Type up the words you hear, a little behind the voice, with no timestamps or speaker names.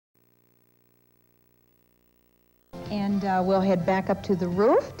And we'll head back up to the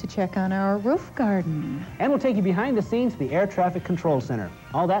roof to check on our roof garden. And we'll take you behind the scenes to the Air Traffic Control Center.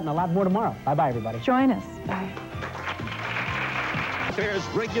 All that and a lot more tomorrow. Bye-bye, everybody. Join us. Bye. Fair's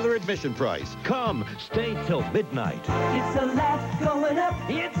regular admission price. Come, stay till midnight. It's a laugh going up,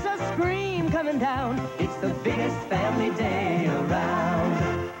 it's a scream coming down. It's the biggest family day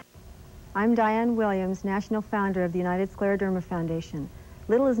around. I'm Diane Williams, national founder of the United Scleroderma Foundation.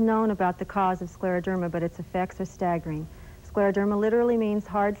 Little is known about the cause of scleroderma, but its effects are staggering. Scleroderma literally means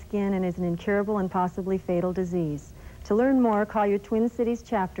hard skin and is an incurable and possibly fatal disease. To learn more, call your Twin Cities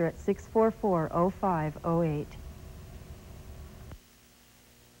chapter at 644-0508.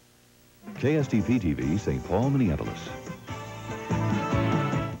 KSTP TV, St. Paul, Minneapolis.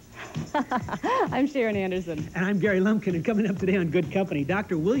 I'm Sharon Anderson. And I'm Gary Lumpkin, and coming up today on Good Company,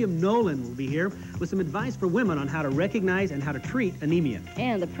 Dr. William Nolen will be here with some advice for women on how to recognize and how to treat anemia.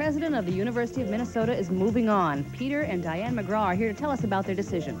 And the president of the University of Minnesota is moving on. Peter and Diane McGraw are here to tell us about their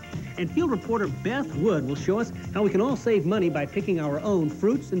decision. And field reporter Beth Wood will show us how we can all save money by picking our own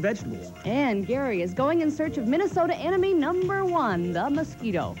fruits and vegetables. And Gary is going in search of Minnesota enemy #1, the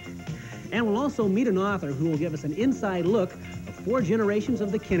mosquito. And we'll also meet an author who will give us an inside look of 4 generations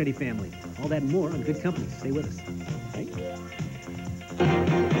of the Kennedy family. All that and more on Good Company. Stay with us. Okay?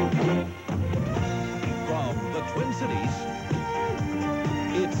 From the Twin Cities,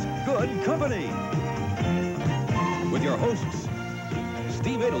 it's Good Company. With your hosts,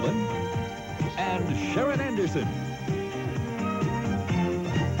 Steve Edelman and Sharon Anderson.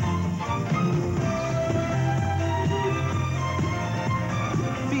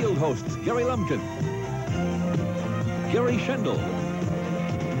 Field hosts Gary Lumpkin, Gary Schendel,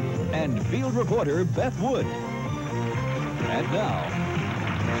 and field reporter Beth Wood. And now,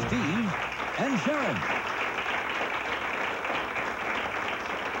 Steve and Sharon.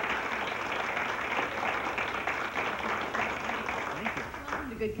 Welcome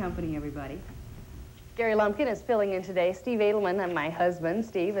to Good Company, everybody. Gary Lumpkin is filling in today. Steve Edelman, and my husband,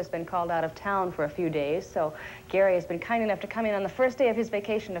 Steve, has been called out of town for a few days, so Gary has been kind enough to come in on the first day of his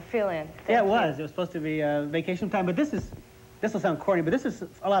vacation to fill in. Yeah, it was. It was supposed to be vacation time, but this will sound corny, but this is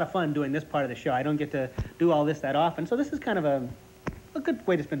a lot of fun doing this part of the show. I don't get to do all this that often, so this is kind of a good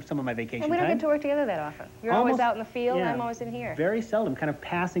way to spend some of my vacation time. And we don't get to work together that often. You're always out in the field, and I'm always in here. Very seldom, kind of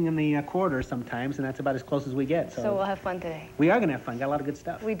passing in the corridors sometimes, and that's about as close as we get. So we'll have fun today. We are going to have fun. Got a lot of good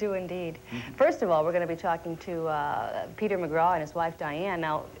stuff. We do indeed. First of all, we're going to be talking to Peter McGraw and his wife, Diane.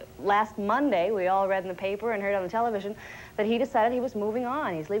 Now, last Monday, we all read in the paper and heard on the television that he decided he was moving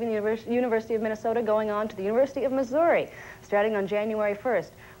on. He's leaving the University of Minnesota, going on to the University of Missouri, starting on January 1st.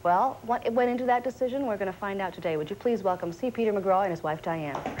 Well, what went into that decision, we're going to find out today. Would you please welcome C. Peter McGraw and his wife,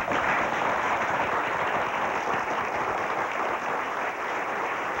 Diane.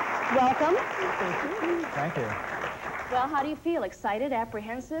 Welcome. Thank you. Well, how do you feel? Excited,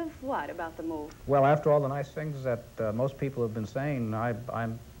 apprehensive? What about the move? Well, after all the nice things that most people have been saying,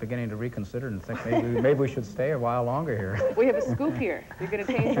 I'm beginning to reconsider and think maybe we should stay a while longer here. We have a scoop here. You're going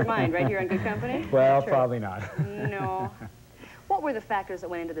to change your mind right here on Good Company? Well, probably not. No. What were the factors that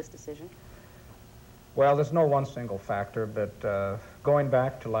went into this decision? Well, there's no one single factor, but going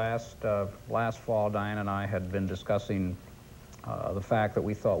back to last fall, Diane and I had been discussing the fact that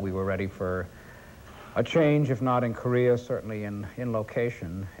we thought we were ready for a change, if not in career, certainly in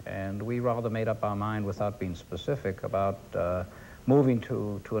location, and we rather made up our mind without being specific about moving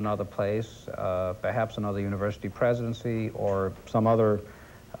to another place, perhaps another university presidency or some other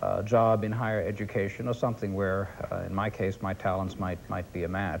job in higher education or something where, in my case, my talents might be a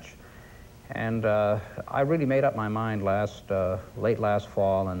match. And I really made up my mind late last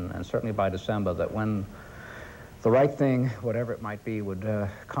fall and certainly by December that when the right thing, whatever it might be, would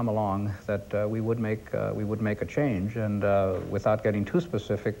come along, that we would make a change. And without getting too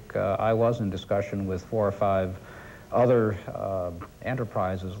specific, I was in discussion with 4 or 5 other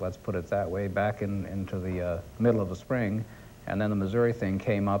enterprises, let's put it that way, back into the middle of the spring. And then the Missouri thing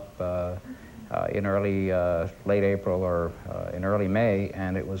came up in late April or in early May,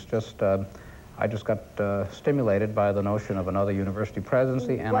 and it was just, I just got stimulated by the notion of another university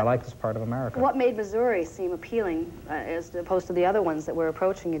presidency, and I like this part of America. What made Missouri seem appealing as opposed to the other ones that were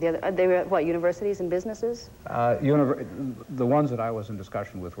approaching you? They were, what, universities and businesses? The ones that I was in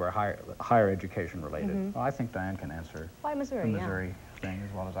discussion with were higher education related. Well, I think Diane can answer Why Missouri? The Missouri thing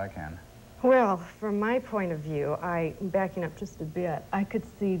as well as I can. Well, from my point of view, backing up just a bit, I could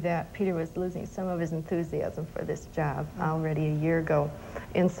see that Peter was losing some of his enthusiasm for this job already a year ago.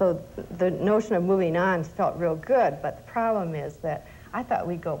 And so the notion of moving on felt real good, but the problem is that I thought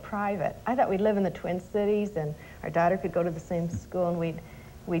we'd go private. I thought we'd live in the Twin Cities and our daughter could go to the same school and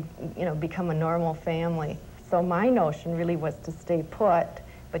we'd become a normal family. So my notion really was to stay put,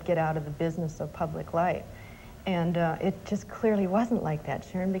 but get out of the business of public life. And it just clearly wasn't like that,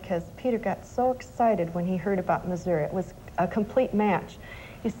 Sharon, because Peter got so excited when he heard about Missouri. It was a complete match.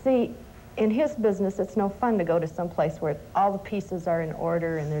 You see, in his business, it's no fun to go to some place where all the pieces are in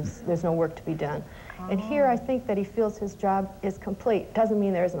order and there's no work to be done. And here I think that he feels his job is complete. Doesn't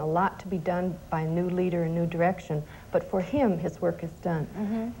mean there isn't a lot to be done by a new leader, a new direction, but for him, his work is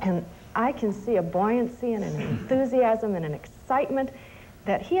done. And I can see a buoyancy and an enthusiasm and an excitement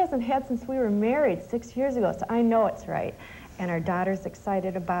that he hasn't had since we were married 6 years ago, so I know it's right. And our daughter's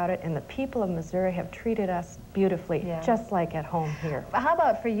excited about it, and the people of Missouri have treated us beautifully, just like at home here. How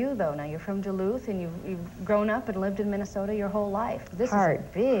about for you, though? Now, you're from Duluth, and you've grown up and lived in Minnesota your whole life. This is a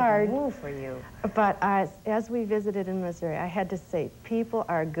big move for you. But as we visited in Missouri, I had to say, people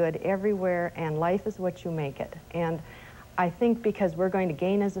are good everywhere, and life is what you make it. And I think because we're going to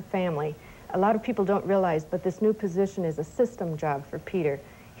gain as a family, a lot of people don't realize, but this new position is a system job for Peter.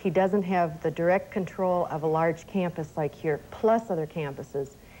 He doesn't have the direct control of a large campus like here, plus other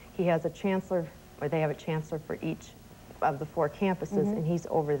campuses. He has a chancellor, or they have a chancellor for each of the 4 campuses, and he's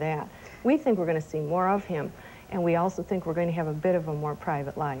over that. We think we're going to see more of him, and we also think we're going to have a bit of a more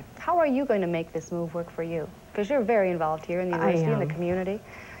private life. How are you going to make this move work for you? Because you're very involved here in the university and the community.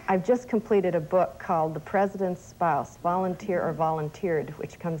 I've just completed a book called The President's Spouse, Volunteer or Volunteered,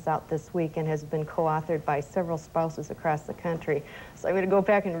 which comes out this week and has been co-authored by several spouses across the country. So I'm going to go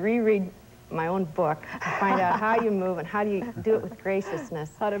back and reread my own book to find out how you move and how do you do it with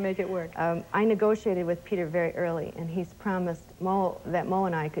graciousness. How to make it work. I negotiated with Peter very early, and he's promised that Mo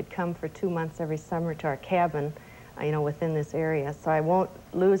and I could come for 2 months every summer to our cabin, you know, within this area. So I won't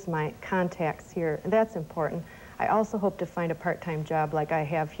lose my contacts here, and that's important. I also hope to find a part-time job like I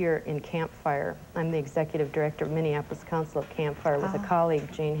have here in Campfire. I'm the executive director of Minneapolis Council of Campfire with a colleague,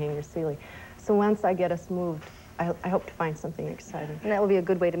 Jane Hanger-Seeley. So once I get us moved, I hope to find something exciting. And that will be a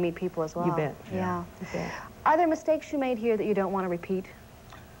good way to meet people as well. You bet. Yeah. You bet. Are there mistakes you made here that you don't want to repeat?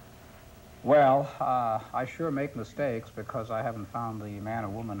 Well, I sure make mistakes because I haven't found the man or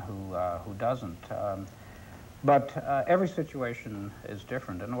woman who doesn't. But every situation is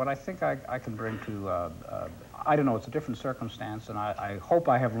different, and what I think I can bring to, I don't know, it's a different circumstance, and I hope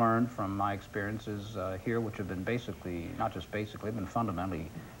I have learned from my experiences here, which have been basically, not just basically, have been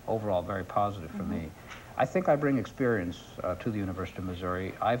fundamentally, overall, very positive for me. I think I bring experience to the University of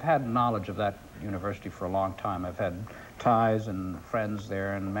Missouri. I've had knowledge of that university for a long time. I've had ties and friends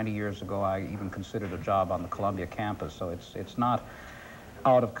there, and many years ago I even considered a job on the Columbia campus, so it's not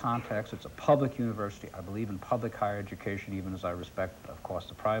out of context. It's a public university. I believe in public higher education, even as I respect, of course,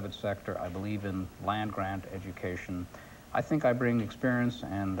 the private sector. I believe in land-grant education. I think I bring experience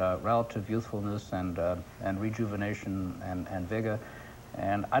and relative youthfulness and rejuvenation and vigor.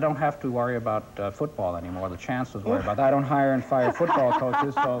 And I don't have to worry about football anymore. The chancellors worry about that. I don't hire and fire football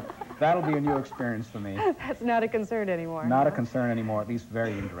coaches, so that'll be a new experience for me. That's not a concern anymore. Not a concern anymore, at least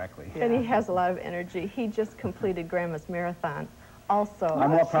very indirectly. Yeah. And he has a lot of energy. He just completed Grandma's Marathon. Also,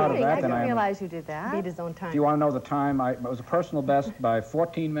 I'm more proud of that than I didn't am. realize you did that. Beat his own time. Do you want to know the time? It was a personal best by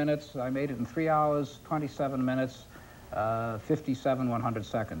 14 minutes. I made it in 3 hours, 27 minutes, 57 100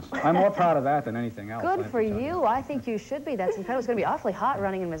 seconds. I'm more proud of that than anything else. Good for you. I think you should be. That's incredible. It's going to be awfully hot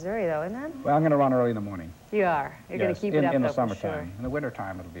running in Missouri, though, isn't it? Well, I'm going to run early in the morning. You are. You're going to keep it up, in the though, summertime. for sure. In the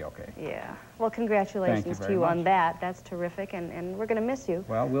wintertime, it'll be okay. Yeah. Well, congratulations to you on that. That's terrific, and we're going to miss you.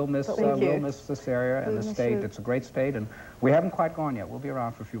 Well, we'll miss this area and the state. It's a great state, and we haven't quite gone yet. We'll be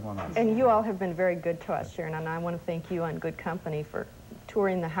around for a few more months. And you all have been very good to us, Sharon, and I want to thank you on Good Company for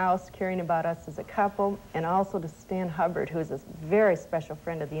touring the house, caring about us as a couple, and also to Stan Hubbard, who is a very special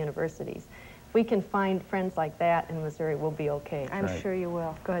friend of the university's. If we can find friends like that in Missouri, we'll be okay. I'm sure you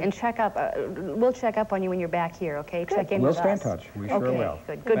will. Good. And check up, we'll check up on you when you're back here, okay? Good. Check in We'll with stay us. in touch. We sure will.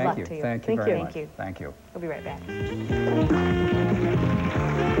 Good. Good luck you. to you. Thank you very much. Thank you. Thank you. We'll be right back.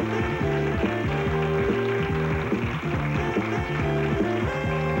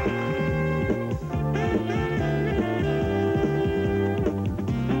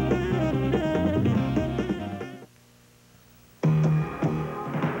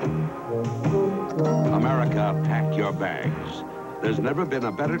 America, pack your bags. There's never been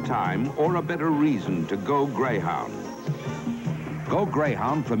a better time or a better reason to go Greyhound. Go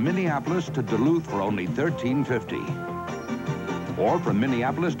Greyhound from Minneapolis to Duluth for only $13.50. Or from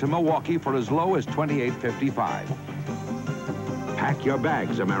Minneapolis to Milwaukee for as low as $28.55. Pack your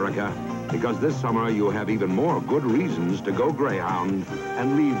bags, America, because this summer you have even more good reasons to go Greyhound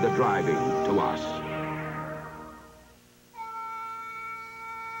and leave the driving to us.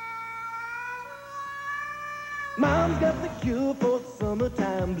 Mom's got the cure for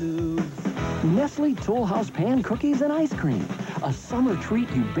summertime blues. Nestle Toll House Pan Cookies and Ice Cream. A summer treat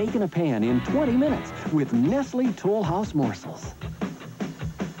you bake in a pan in 20 minutes with Nestle Toll House morsels.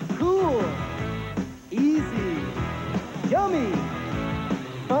 Cool, easy, yummy,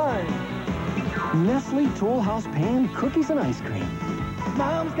 fun. Nestle Toll House Pan Cookies and Ice Cream.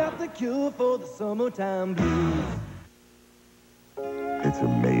 Mom's got the cure for the summertime blues. It's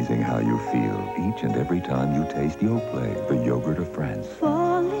amazing how you feel each and every time you taste Yoplait, the yogurt of France.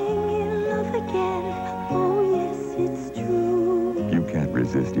 Falling in love again, oh yes, it's true. You can't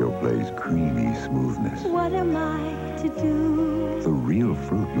resist Yoplait's creamy smoothness. What am I to do? The real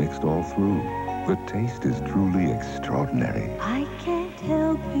fruit mixed all through. The taste is truly extraordinary. I can't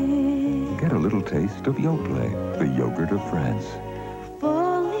help it. Get a little taste of Yoplait, the yogurt of France.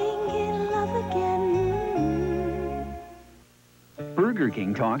 Falling in love again. Burger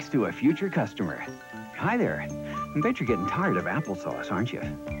King talks to a future customer. Hi there. I bet you're getting tired of applesauce, aren't you?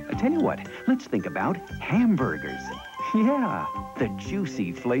 I tell you what, let's think about hamburgers. Yeah, the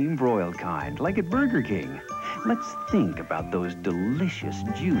juicy flame-broiled kind, like at Burger King. Let's think about those delicious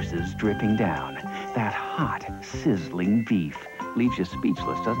juices dripping down. That hot, sizzling beef. Leaves you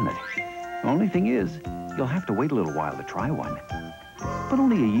speechless, doesn't it? Only thing is, you'll have to wait a little while to try one. But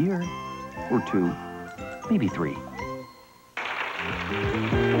only a year, or 2, maybe 3.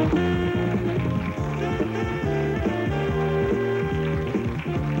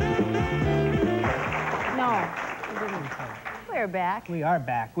 No, we didn't. We're back. We are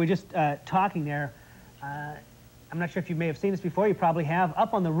back. We're just talking there. I'm not sure if you may have seen this before. You probably have.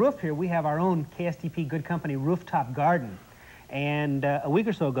 Up on the roof here, we have our own KSTP Good Company rooftop garden. And a week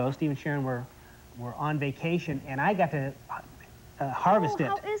or so ago, Steve and Sharon were on vacation, and I got to harvest it.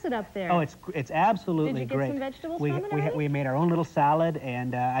 How is it up there? Oh, it's absolutely great. Did you get some vegetables from it already? We made our own little salad,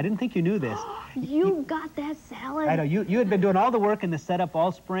 and I didn't think you knew this. You got that salad? I know. You had been doing all the work in the setup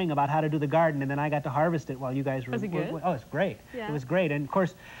all spring about how to do the garden, and then I got to harvest it while you guys were... Was it good? Oh, it's great. Yeah. It was great. And, of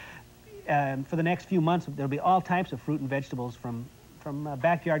course, for the next few months, there'll be all types of fruit and vegetables from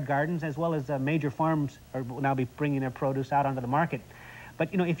backyard gardens, as well as major farms will now be bringing their produce out onto the market.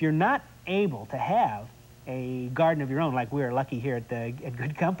 But, you know, if you're not able to have a garden of your own, like we're lucky here at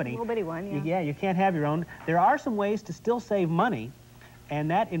Good Company. A little bitty one, yeah. You can't have your own. There are some ways to still save money, and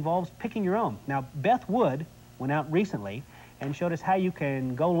that involves picking your own. Now, Beth Wood went out recently and showed us how you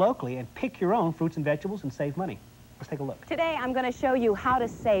can go locally and pick your own fruits and vegetables and save money. Let's take a look. Today, I'm going to show you how to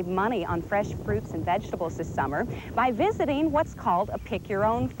save money on fresh fruits and vegetables this summer by visiting what's called a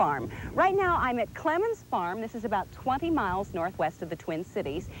pick-your-own farm. Right now, I'm at Clemens Farm. This is about 20 miles northwest of the Twin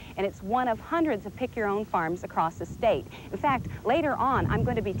Cities, and it's one of hundreds of pick-your-own farms across the state. In fact, later on, I'm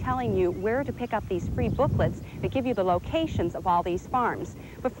going to be telling you where to pick up these free booklets that give you the locations of all these farms.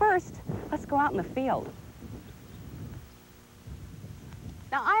 But first, let's go out in the field.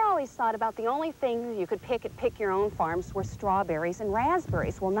 Now, I always thought about the only thing you could pick at pick-your-own farms were strawberries and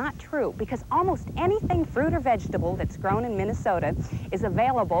raspberries. Well, not true, because almost anything fruit or vegetable that's grown in Minnesota is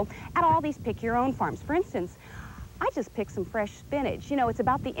available at all these pick-your-own farms. For instance, I just picked some fresh spinach. You know, it's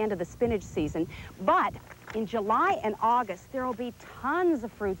about the end of the spinach season, but in July and August, there will be tons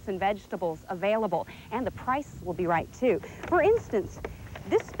of fruits and vegetables available, and the prices will be right, too. For instance,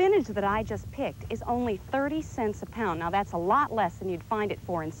 this spinach that I just picked is only 30 cents a pound. Now, that's a lot less than you'd find it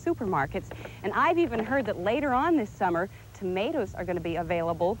for in supermarkets. And I've even heard that later on this summer, tomatoes are going to be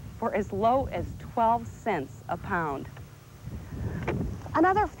available for as low as 12 cents a pound.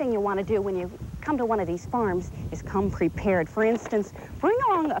 Another thing you want to do when you come to one of these farms is come prepared. For instance, bring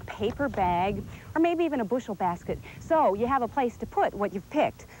along a paper bag or maybe even a bushel basket so you have a place to put what you've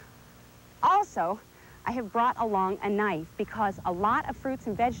picked. Also, I have brought along a knife because a lot of fruits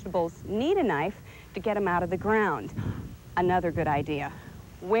and vegetables need a knife to get them out of the ground. Another good idea,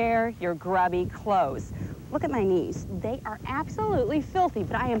 wear your grubby clothes. Look at my knees. They are absolutely filthy,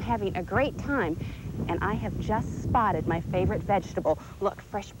 but I am having a great time. And I have just spotted my favorite vegetable. Look,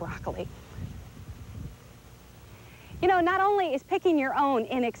 fresh broccoli. You know, not only is picking your own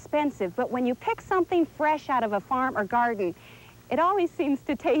inexpensive, but when you pick something fresh out of a farm or garden, it always seems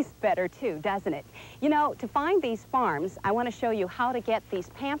to taste better, too, doesn't it? You know, to find these farms, I want to show you how to get these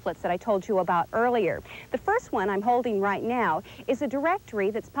pamphlets that I told you about earlier. The first one I'm holding right now is a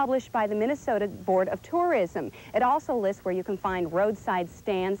directory that's published by the Minnesota Board of Tourism. It also lists where you can find roadside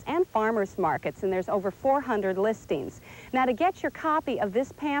stands and farmers markets, and there's over 400 listings. Now, to get your copy of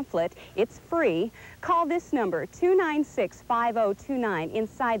this pamphlet, it's free. Call this number, 296-5029,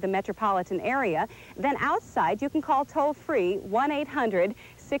 inside the metropolitan area. Then outside, you can call toll-free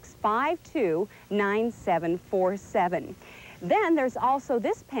 1-800-652-9747. Then there's also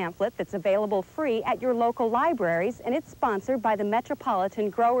this pamphlet that's available free at your local libraries, and it's sponsored by the Metropolitan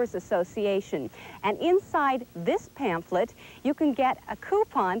Growers Association. And inside this pamphlet, you can get a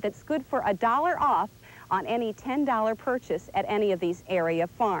coupon that's good for $1 off on any $10 purchase at any of these area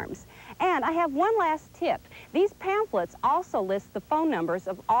farms. And I have one last tip. These pamphlets also list the phone numbers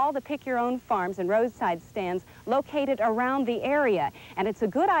of all the pick-your-own farms and roadside stands located around the area. And it's a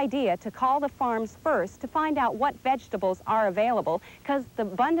good idea to call the farms first to find out what vegetables are available, because the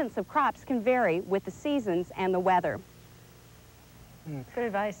abundance of crops can vary with the seasons and the weather. Good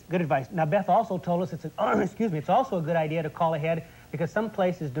advice. Good advice. Now, Beth also told us it's also a good idea to call ahead, because some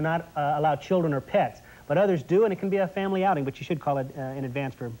places do not allow children or pets, but others do, and it can be a family outing, but you should call it in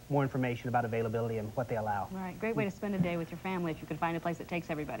advance for more information about availability and what they allow. Right. Great way to spend a day with your family if you can find a place that takes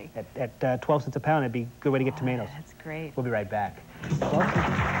everybody. At 12 cents a pound, it'd be a good way to get tomatoes. That's great. We'll be right back.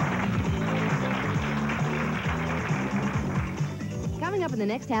 Coming up in the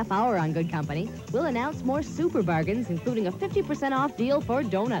next half hour on Good Company, we'll announce more super bargains, including a 50% off deal for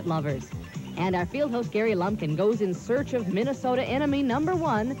donut lovers. And our field host, Gary Lumpkin, goes in search of Minnesota enemy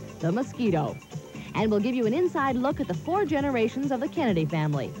 #1, the mosquito. And we'll give you an inside look at the 4 generations of the Kennedy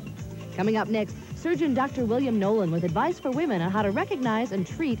family. Coming up next, Surgeon Dr. William Nolen with advice for women on how to recognize and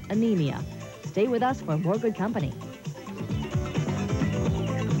treat anemia. Stay with us for more Good Company.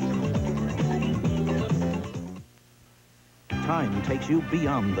 Time takes you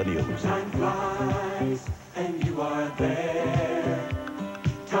beyond the news. Time flies and you are there.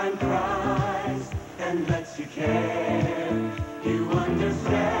 Time cries and lets you care. You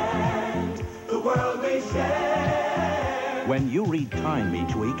understand the world we share. When you read Time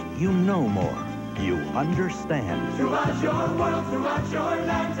each week, you know more. You understand. Throughout your world, throughout your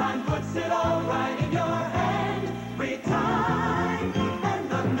land, Time puts it all right in your hand. Read Time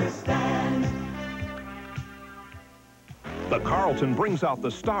and understand. The Carlton brings out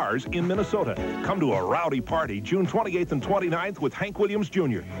the stars in Minnesota. Come to a rowdy party June 28th and 29th with Hank Williams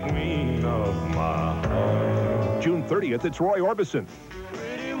Jr. Queen of my heart. June 30th, it's Roy Orbison.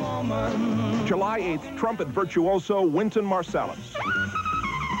 Pretty woman. July 8th, trumpet virtuoso Wynton Marsalis.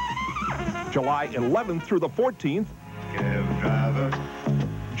 July 11th through the 14th,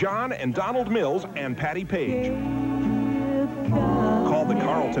 John and Donald Mills and Patty Page. Call the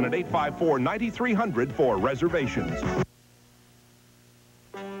Carlton at 854-9300 for reservations.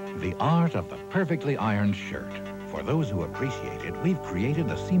 The art of the perfectly ironed shirt. For those who appreciate it, we've created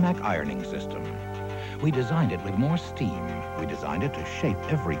the CMAC ironing system. We designed it with more steam. We designed it to shape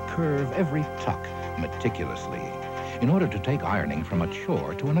every curve, every tuck, meticulously, in order to take ironing from a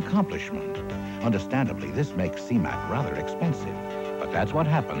chore to an accomplishment. Understandably, this makes CMAC rather expensive, but that's what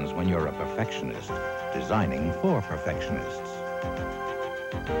happens when you're a perfectionist, designing for perfectionists.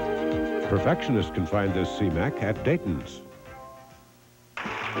 Perfectionists can find this CMAC at Dayton's.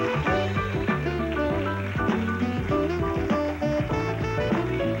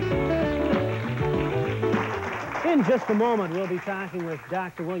 In just a moment, we'll be talking with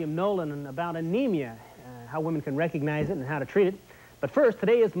Dr. William Nolen about anemia, how women can recognize it and how to treat it. But first,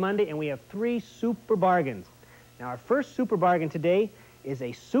 today is Monday, and we have 3 super bargains. Now, our first super bargain today is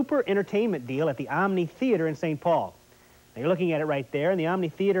a super entertainment deal at the Omni Theater in St. Paul. Now, you're looking at it right there, and the Omni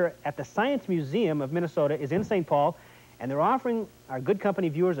Theater at the Science Museum of Minnesota is in St. Paul, and they're offering our Good Company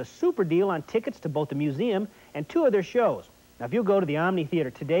viewers a super deal on tickets to both the museum and 2 of their shows. Now, if you go to the Omni Theater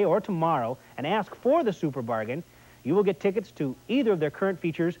today or tomorrow and ask for the super bargain, you will get tickets to either of their current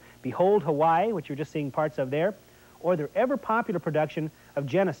features, Behold Hawaii, which you're just seeing parts of there, or their ever-popular production of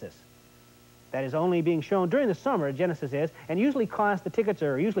Genesis. That is only being shown during the summer, Genesis is, and usually the tickets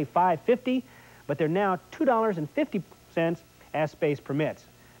are usually $5.50, but they're now $2.50 as space permits.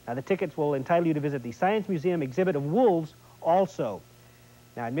 Now, the tickets will entitle you to visit the Science Museum exhibit of wolves also.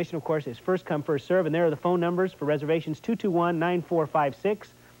 Now, admission, of course, is first come, first serve, and there are the phone numbers for reservations, 221-9456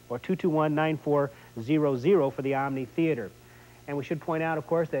 or 221-9400 for the Omni Theater. And we should point out, of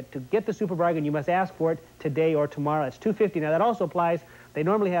course, that to get the super bargain, you must ask for it today or tomorrow. That's $2.50. Now, that also applies. They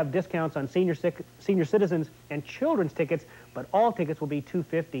normally have discounts on senior citizens and children's tickets, but all tickets will be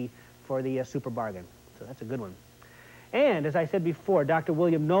 $2.50 for the super bargain. So that's a good one. And as I said before, Dr.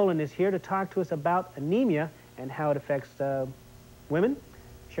 William Nolen is here to talk to us about anemia and how it affects women.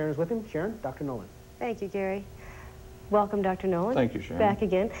 Sharon is with him. Sharon, Dr. Nolen. Thank you, Gary. Welcome, Dr. Nolen. Thank you, Sharon. Back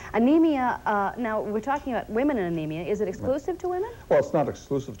again. Anemia, now we're talking about women and anemia. Is it exclusive to women? Well, it's not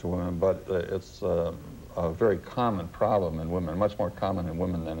exclusive to women, but it's a very common problem in women, much more common in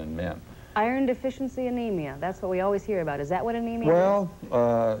women than in men. Iron deficiency anemia, that's what we always hear about. Is that what anemia is? Well,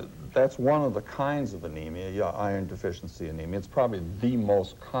 that's one of the kinds of anemia, yeah, iron deficiency anemia. It's probably the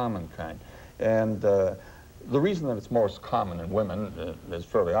most common kind. And The reason that it's most common in women is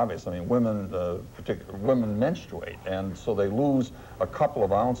fairly obvious. I mean, women menstruate, and so they lose a couple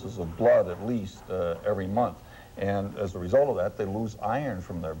of ounces of blood at least every month. And as a result of that, they lose iron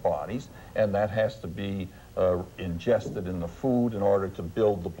from their bodies, and that has to be ingested in the food in order to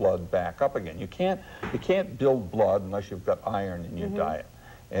build the blood back up again. You can't build blood unless you've got iron in your diet.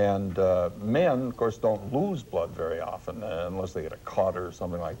 And men, of course, don't lose blood very often unless they get a cut or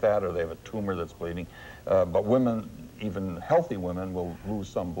something like that, or they have a tumor that's bleeding. But women, even healthy women, will lose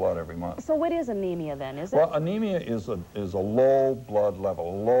some blood every month. So what is anemia then, is it? Well, anemia is a low blood level,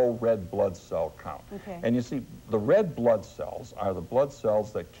 a low red blood cell count. Okay. And you see, the red blood cells are the blood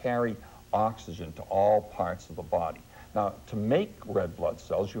cells that carry oxygen to all parts of the body. Now, to make red blood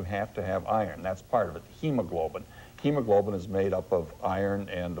cells, you have to have iron. That's part of it, hemoglobin. Hemoglobin is made up of iron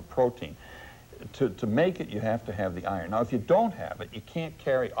and a protein. To make it, you have to have the iron. Now, if you don't have it, you can't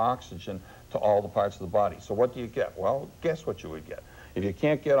carry oxygen to all the parts of the body. So what do you get? Well, guess what you would get. If you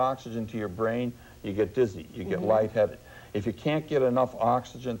can't get oxygen to your brain, you get dizzy, you get lightheaded. If you can't get enough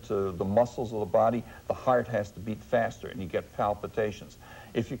oxygen to the muscles of the body, the heart has to beat faster and you get palpitations.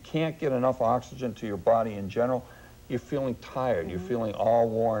 If you can't get enough oxygen to your body in general, you're feeling tired, you're feeling all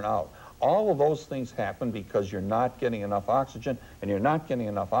worn out. All of those things happen because you're not getting enough oxygen, and you're not getting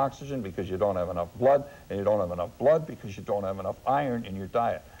enough oxygen because you don't have enough blood, and you don't have enough blood because you don't have enough iron in your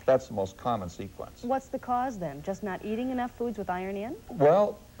diet. That's the most common sequence. What's the cause then? Just not eating enough foods with iron in?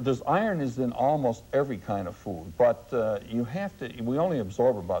 Well, there's iron is in almost every kind of food, but we only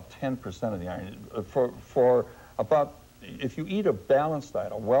absorb about 10% of the iron. If you eat a balanced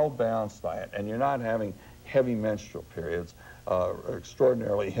diet, a well-balanced diet, and you're not having heavy menstrual periods,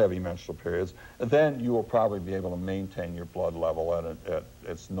 extraordinarily heavy menstrual periods, then you will probably be able to maintain your blood level at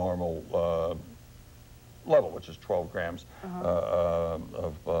its normal level, which is 12 grams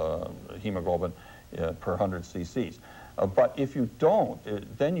of hemoglobin per 100 cc's. But if you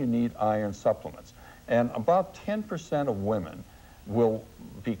don't, then you need iron supplements. And about 10% of women will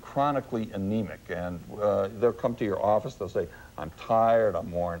be chronically anemic, and they'll come to your office, they'll say, I'm tired,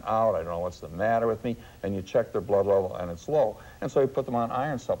 I'm worn out, I don't know what's the matter with me, and you check their blood level and it's low. And so you put them on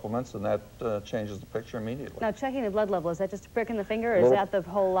iron supplements, and that changes the picture immediately. Now, checking the blood level, is that just a prick in the finger, or is that the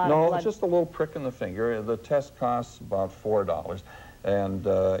whole lot of blood? No, it's just a little prick in the finger. The test costs about $4, and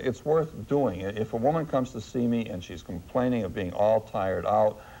it's worth doing. If a woman comes to see me and she's complaining of being all tired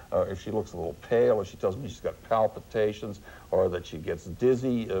out, if she looks a little pale, or she tells me she's got palpitations, or that she gets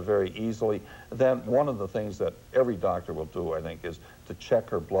dizzy very easily, then one of the things that every doctor will do, I think, is to check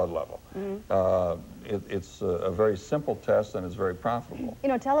her blood level. It's a very simple test, and it's very profitable. You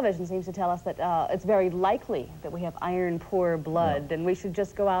know, television seems to tell us that it's very likely that we have iron-poor blood, and we should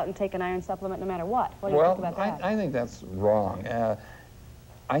just go out and take an iron supplement no matter what. What do you think about that? I think that's wrong.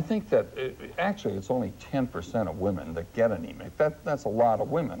 I think that actually it's only 10% of women that get anemic. That's a lot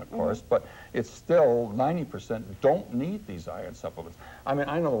of women, of course, but it's still 90% don't need these iron supplements. I mean,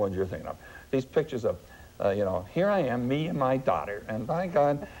 I know the ones you're thinking of. These pictures of, you know, here I am, me and my daughter, and by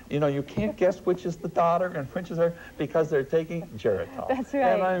God, you know, you can't guess which is the daughter and which is her because they're taking Geritol. That's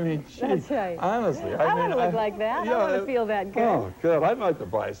right. And I mean, geez, honestly. I want to look like that. I want to feel that good. Oh, good. I'd like to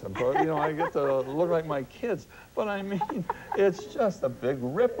buy some. You know, I get to look like my kids. But I mean, it's just a big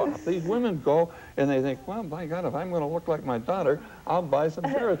ripoff. These women go and they think, well, by God, if I'm going to look like my daughter, I'll buy some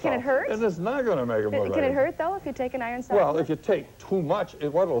Geritol. Can it hurt? And it's not going to make them look like Can it hurt, though, if you take an iron supplement? Well, if you take too much,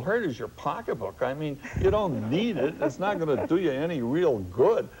 what'll hurt is your pocketbook. I mean, you don't need it. It's not going to do you any real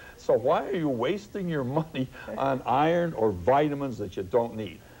good. So why are you wasting your money on iron or vitamins that you don't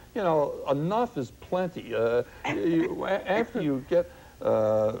need? You know, enough is plenty. After you get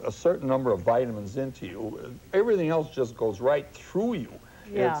a certain number of vitamins into you, everything else just goes right through you.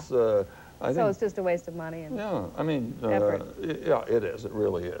 Yeah. It's, so it's just a waste of money and yeah, I mean, effort. Yeah, it is. It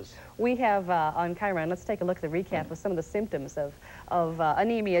really is. We have on Chiron, let's take a look at the recap of some of the symptoms of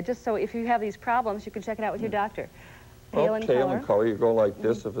anemia, just so if you have these problems, you can check it out with your doctor. Pale in pale color. in color. You go like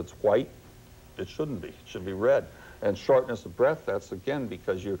this. If it's white, it shouldn't be. It should be red. And shortness of breath, that's again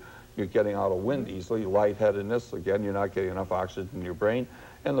because you're getting out of wind easily. Lightheadedness, again, you're not getting enough oxygen in your brain.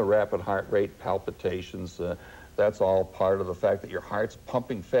 And the rapid heart rate, palpitations, that's all part of the fact that your heart's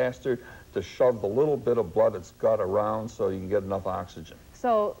pumping faster to shove the little bit of blood it's got around so you can get enough oxygen.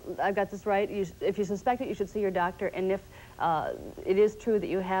 So I've got this right. If you suspect it, you should see your doctor. And if it is true that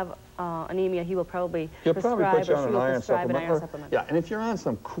you have anemia, he will probably prescribe put you on an iron supplement. Yeah, and if you're on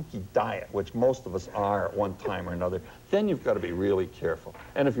some kooky diet, which most of us are at one time or another, then you've got to be really careful.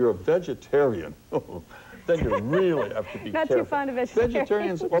 And if you're a vegetarian, then you really have to be not careful. Too fond of vegetarians.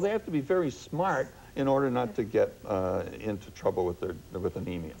 Vegetarians, well, they have to be very smart in order not to get into trouble with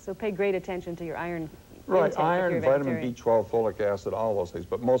anemia. So pay great attention to your iron Right, intake if iron, you're a vitamin vegetarian. B12, folic acid, all those things,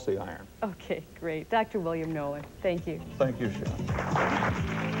 but mostly iron. Okay, great. Dr. William Nolen, thank you. Thank you, Sharon.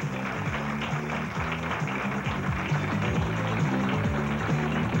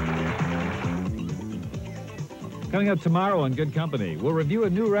 Coming up tomorrow on Good Company, we'll review a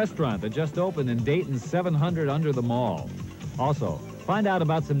new restaurant that just opened in Dayton's 700 Under the Mall. Also, find out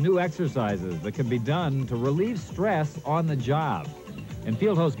about some new exercises that can be done to relieve stress on the job. And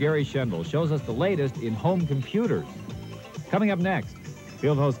field host Gary Schendel shows us the latest in home computers. Coming up next,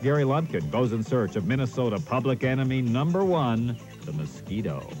 field host Gary Lumpkin goes in search of Minnesota public enemy #1, the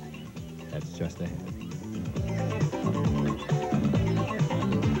mosquito. That's just ahead.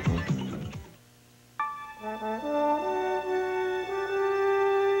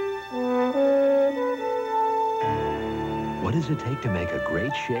 What does it take to make a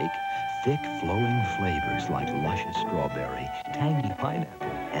great shake? Thick, flowing flavors like luscious strawberry, tangy pineapple,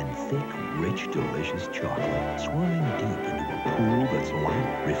 and thick, rich, delicious chocolate swirling deep into a pool that's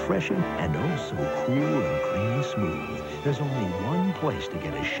light, refreshing, and oh so cool and creamy smooth. There's only one place to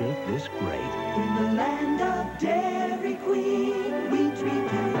get a shake this great. In the land of Dairy Queen, we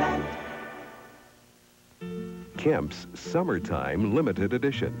treat you right. Kemp's Summertime Limited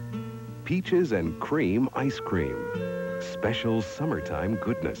Edition. Peaches and cream ice cream. Special summertime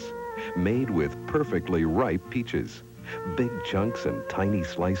goodness. Made with perfectly ripe peaches. Big chunks and tiny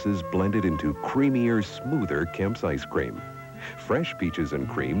slices blended into creamier, smoother Kemp's ice cream. Fresh peaches and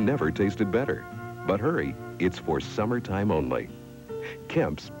cream never tasted better. But hurry, it's for summertime only.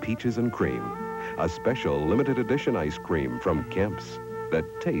 Kemp's Peaches and Cream. A special limited edition ice cream from Kemp's that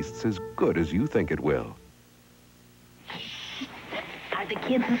tastes as good as you think it will. Are the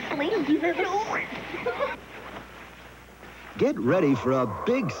kids asleep? Get ready for a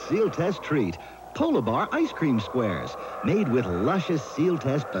big seal test treat. Polar Bar ice cream squares, made with luscious seal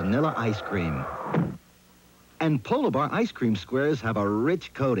test vanilla ice cream. And Polar Bar ice cream squares have a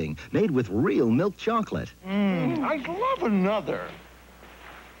rich coating made with real milk chocolate. I'd love another.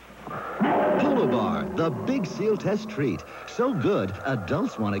 Polar Bar, the big seal test treat. So good,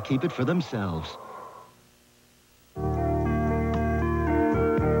 adults want to keep it for themselves.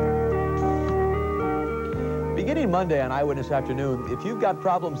 Beginning Monday on Eyewitness Afternoon, if you've got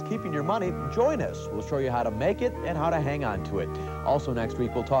problems keeping your money, join us. We'll show you how to make it and how to hang on to it. Also next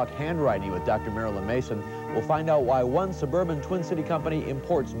week, we'll talk handwriting with Dr. Marilyn Mason. We'll find out why one suburban Twin City company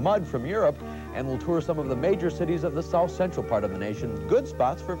imports mud from Europe, and we'll tour some of the major cities of the south central part of the nation. Good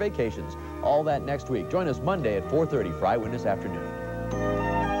spots for vacations. All that next week. Join us Monday at 4:30 for Eyewitness Afternoon.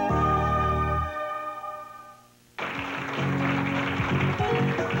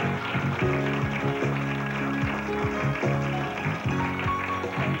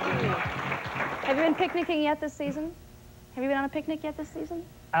 Have you been picnicking yet this season? Have you been on a picnic yet this season?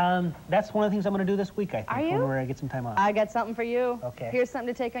 That's one of the things I'm going to do this week, I think. Are you? When I get some time off. I got something for you. Okay. Here's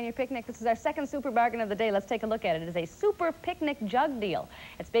something to take on your picnic. This is our second super bargain of the day. Let's take a look at it. It is a super picnic jug deal.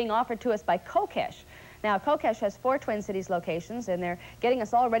 It's being offered to us by Kokesh. Now, Kokesh has 4 Twin Cities locations, and they're getting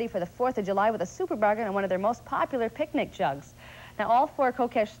us all ready for the 4th of July with a super bargain on one of their most popular picnic jugs. Now, all 4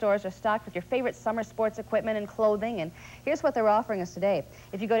 Kokesh stores are stocked with your favorite summer sports equipment and clothing, and here's what they're offering us today.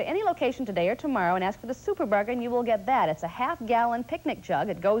 If you go to any location today or tomorrow and ask for the super bargain, you will get that. It's a half-gallon picnic jug.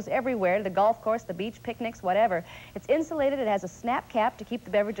 It goes everywhere, to the golf course, the beach, picnics, whatever. It's insulated. It has a snap cap to keep the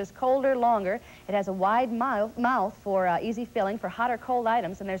beverages colder longer. It has a wide mouth for easy filling for hot or cold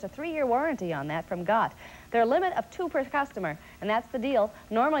items, and there's a 3-year warranty on that from Gott. They're a limit of 2 per customer, and that's the deal.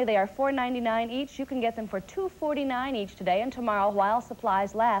 Normally, they are $4.99 each. You can get them for $2.49 each today and tomorrow while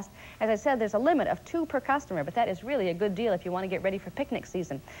supplies last. As I said, there's a limit of 2 per customer, but that is really a good deal if you want to get ready for picnic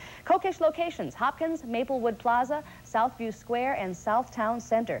season. Kokesh locations: Hopkins, Maplewood Plaza, Southview Square, and Southtown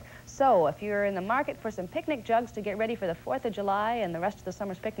Center. So if you're in the market for some picnic jugs to get ready for the 4th of July and the rest of the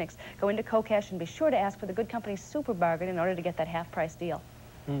summer's picnics, go into Kokesh and be sure to ask for the Good Company super bargain in order to get that half-price deal.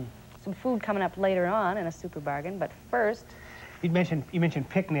 Some food coming up later on in a super bargain, but first... You mentioned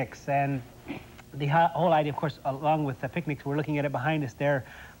picnics, and the whole idea, of course, along with the picnics, we're looking at it behind us there,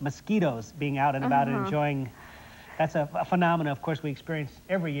 mosquitoes being out and about and enjoying. That's a phenomenon, of course, we experience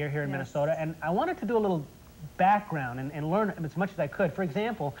every year here in Minnesota, and I wanted to do a little background and learn as much as I could. For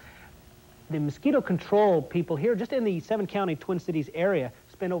example, the mosquito control people here, just in the 7-county Twin Cities area,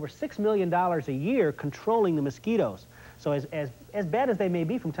 spend over $6 million a year controlling the mosquitoes. So as bad as they may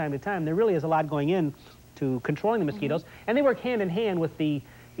be from time to time, there really is a lot going in to controlling the mosquitoes. And they work hand in hand with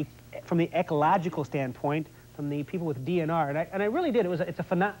from the ecological standpoint, from the people with DNR. And I really did. It's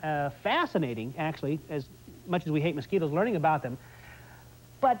a fascinating, actually, as much as we hate mosquitoes, learning about them.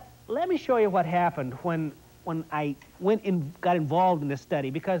 But let me show you what happened when I got involved in this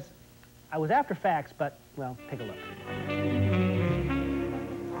study, because I was after facts, but, well, take a look.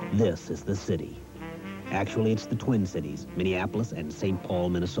 This is the city. Actually, it's the Twin Cities, Minneapolis and St. Paul,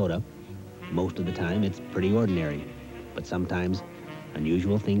 Minnesota. Most of the time, it's pretty ordinary. But sometimes,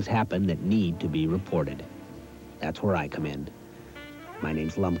 unusual things happen that need to be reported. That's where I come in. My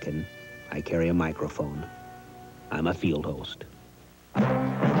name's Lumpkin. I carry a microphone. I'm a field host.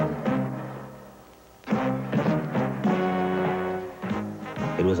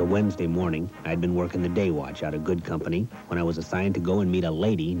 It was a Wednesday morning. I'd been working the day watch out of Good Company when I was assigned to go and meet a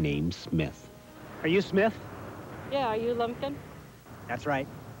lady named Smith. Are you Smith? Yeah, are you Lumpkin? That's right.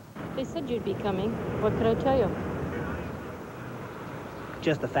 They said you'd be coming. What could I tell you?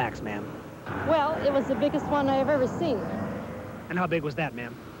 Just the facts, ma'am. Well, it was the biggest one I've ever seen. And how big was that,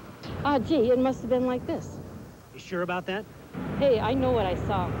 ma'am? Gee, it must have been like this. You sure about that? Hey, I know what I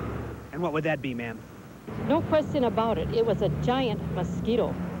saw. And what would that be, ma'am? No question about it. It was a giant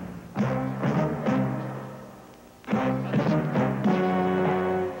mosquito.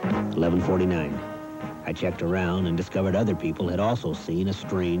 11:49. I checked around and discovered other people had also seen a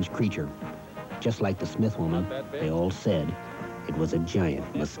strange creature. Just like the Smith woman, they all said it was a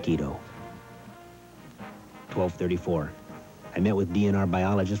giant mosquito. 12:34. I met with DNR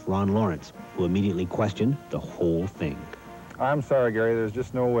biologist Ron Lawrence, who immediately questioned the whole thing. I'm sorry, Gary, there's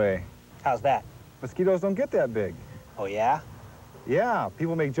just no way. How's that? Mosquitoes don't get that big. Oh, yeah? Yeah,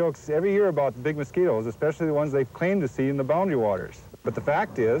 people make jokes every year about the big mosquitoes, especially the ones they claim to see in the boundary waters. But the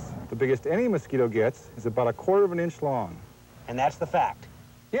fact is, the biggest any mosquito gets is about 1/4 of an inch long. And that's the fact?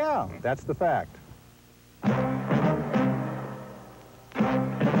 Yeah, that's the fact.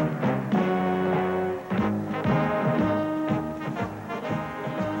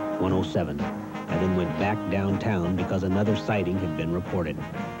 I then went back downtown because another sighting had been reported.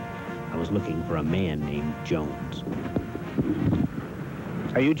 I was looking for a man named Jones.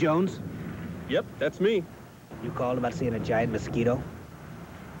 Are you Jones? Yep, that's me. You called about seeing a giant mosquito?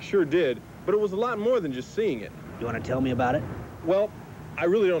 Sure did, but it was a lot more than just seeing it. You want to tell me about it? Well, I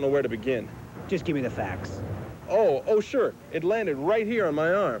really don't know where to begin. Just give me the facts. Oh, sure. It landed right here on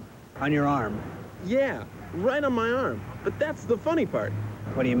my arm. On your arm? Yeah, right on my arm. But that's the funny part.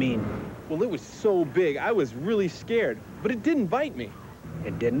 What do you mean? Well, it was so big, I was really scared, but it didn't bite me.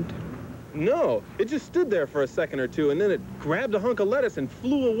 It didn't? No, it just stood there for a second or two, and then it grabbed a hunk of lettuce and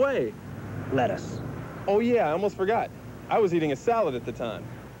flew away. Lettuce? Oh, yeah, I almost forgot. I was eating a salad at the time.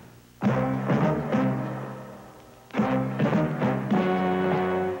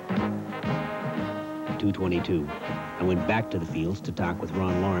 2:22. I went back to the fields to talk with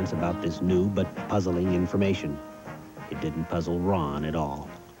Ron Lawrence about this new but puzzling information. It didn't puzzle Ron at all.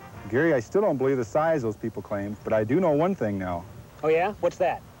 Gary, I still don't believe the size those people claim, but I do know one thing now. Oh, yeah? What's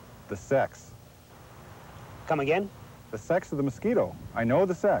that? The sex. Come again? The sex of the mosquito. I know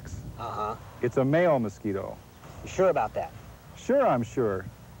the sex. Uh-huh. It's a male mosquito. You sure about that? Sure, I'm sure.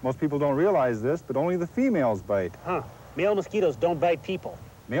 Most people don't realize this, but only the females bite. Huh. Male mosquitoes don't bite people.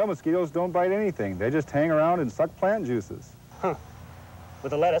 Male mosquitoes don't bite anything. They just hang around and suck plant juices. Huh.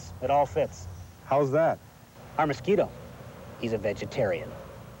 With the lettuce, it all fits. How's that? Our mosquito, he's a vegetarian.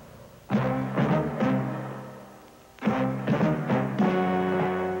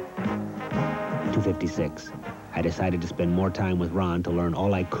 2:56. I decided to spend more time with Ron to learn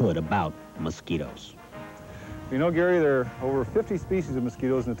all I could about mosquitoes. You know, Gary, there are over 50 species of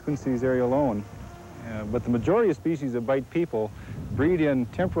mosquitoes in the Twin Cities area alone. But the majority of species that bite people breed in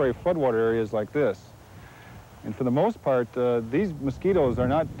temporary floodwater areas like this. And for the most part, these mosquitoes are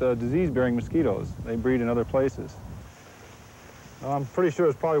not disease-bearing mosquitoes. They breed in other places. I'm pretty sure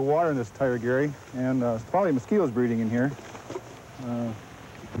there's probably water in this tire, Gary, and it's probably mosquitoes breeding in here.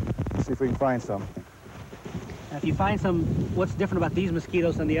 Let's see if we can find some. If you find some, what's different about these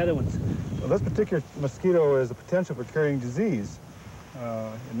mosquitoes than the other ones? Well, this particular mosquito has a potential for carrying disease.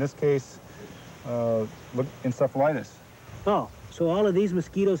 In this case, encephalitis. Oh, so all of these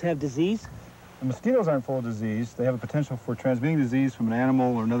mosquitoes have disease? The mosquitoes aren't full of disease. They have a potential for transmitting disease from an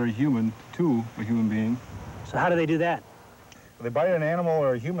animal or another human to a human being. So how do they do that? They bite an animal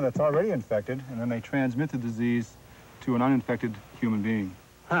or a human that's already infected, and then they transmit the disease to an uninfected human being.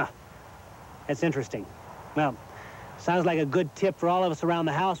 Huh. That's interesting. Well, sounds like a good tip for all of us around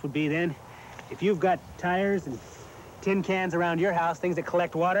the house would be then, if you've got tires and tin cans around your house, things that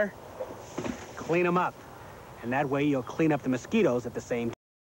collect water, clean them up. And that way you'll clean up the mosquitoes at the same time.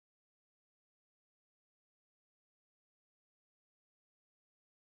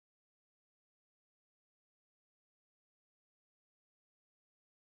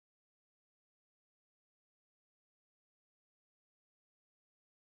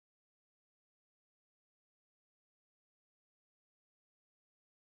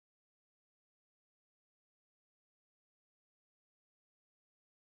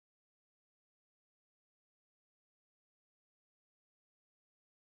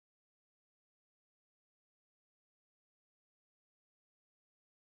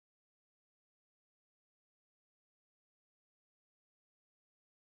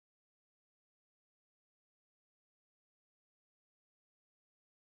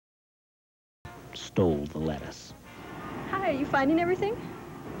 stole the lettuce. Hi, are you finding everything?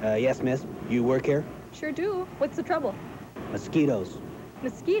 Yes, miss. You work here? Sure do. What's the trouble? Mosquitos.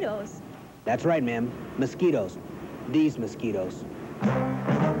 Mosquitos? That's right, ma'am. Mosquitos. These mosquitos.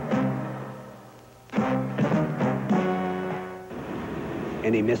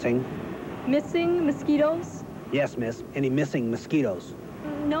 Any missing? Missing mosquitoes? Yes, miss. Any missing mosquitos?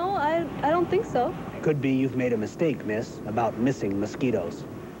 No, I don't think so. Could be you've made a mistake, miss, about missing mosquitos.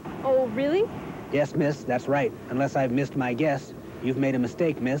 Oh, really? Yes, miss, that's right. Unless I've missed my guess, you've made a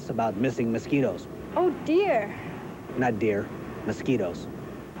mistake, miss, about missing mosquitos. Oh, dear. Not deer, mosquitos.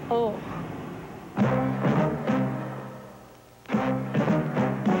 Oh.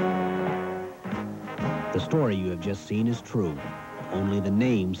 The story you have just seen is true. Only the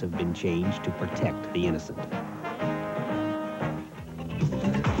names have been changed to protect the innocent.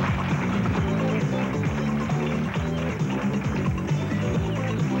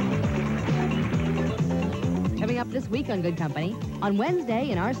 Coming up this week on Good Company, on Wednesday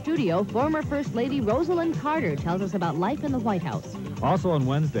in our studio, former First Lady Rosalind Carter tells us about life in the White House. Also on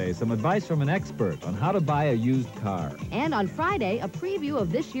Wednesday, some advice from an expert on how to buy a used car. And on Friday, a preview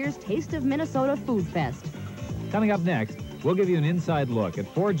of this year's Taste of Minnesota Food Fest. Coming up next, we'll give you an inside look at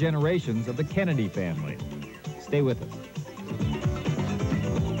 4 generations of the Kennedy family. Stay with us.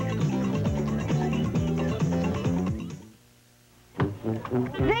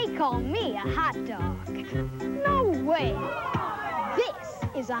 They call me a hot dog. No way. This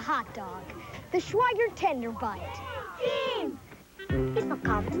is a hot dog. The Schweiger Tender Bite. Team! People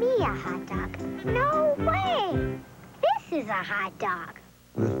call me a hot dog. No way. This is a hot dog.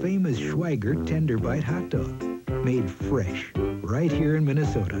 The famous Schweiger Tender Bite hot dog. Made fresh, right here in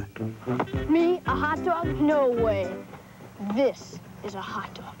Minnesota. Me, a hot dog? No way. This is a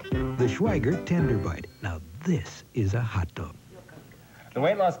hot dog. The Schweiger Tender Bite. Now this is a hot dog. The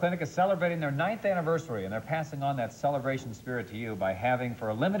Weight Loss Clinic is celebrating their 9th anniversary, and they're passing on that celebration spirit to you by having, for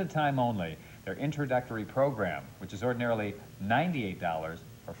a limited time only, their introductory program, which is ordinarily $98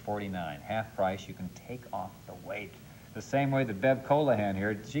 for $49. Half price, you can take off the weight. The same way that Bev Colahan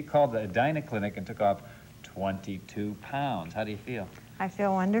here, she called the Edina Clinic and took off 22 pounds. How do you feel? I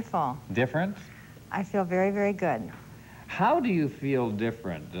feel wonderful. Different? I feel very, very good. How do you feel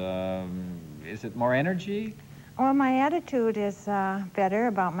different? Is it more energy? Well, my attitude is better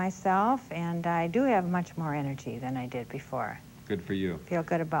about myself, and I do have much more energy than I did before. Good for you. Feel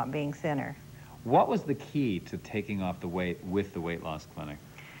good about being thinner. What was the key to taking off the weight with the Weight Loss Clinic?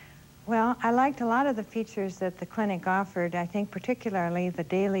 Well, I liked a lot of the features that the clinic offered. I think particularly the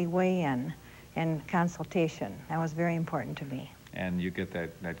daily weigh-in and consultation. That was very important to me. And you get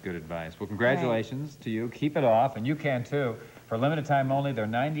that good advice. Well, congratulations to you. Keep it off, and you can too. For a limited time only, their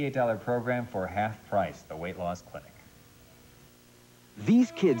 $98 program for half price, the Weight Loss Clinic.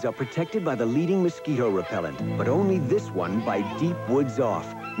 These kids are protected by the leading mosquito repellent, but only this one by Deep Woods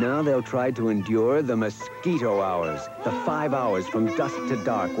Off. Now they'll try to endure the mosquito hours, the 5 hours from dusk to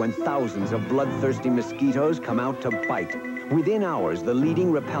dark when thousands of bloodthirsty mosquitoes come out to bite. Within hours, the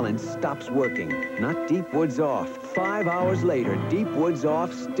leading repellent stops working. Not Deep Woods Off. 5 hours later, Deep Woods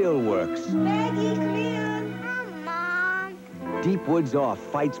Off still works. Maggie, come here. Mom. Deep Woods Off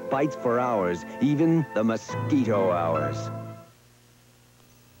fights bites for hours, even the mosquito hours.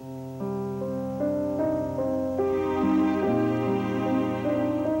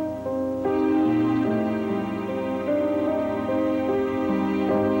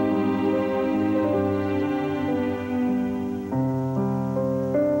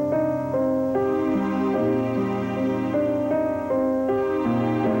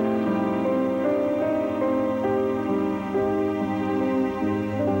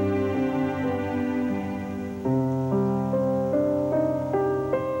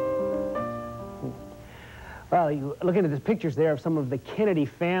 Well, you looking at the pictures there of some of the Kennedy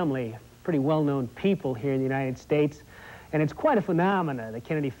family, pretty well-known people here in the United States, and it's quite a phenomenon. The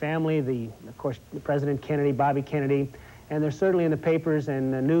Kennedy family, of course, the President Kennedy, Bobby Kennedy, and they're certainly in the papers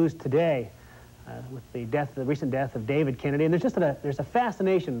and the news today with the recent death of David Kennedy. And there's a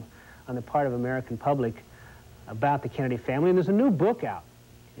fascination on the part of American public about the Kennedy family. And there's a new book out.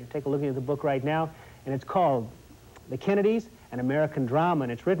 You take a look at the book right now, and it's called The Kennedys, an American Drama,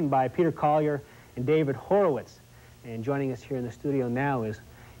 and it's written by Peter Collier and David Horowitz. And joining us here in the studio now is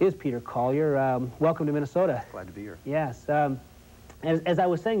Peter Collier. Welcome to Minnesota. Glad to be here. Yes. As I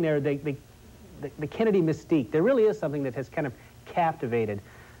was saying there, the Kennedy mystique, there really is something that has kind of captivated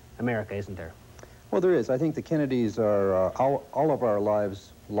America, isn't there? Well, there is. I think the Kennedys are all of our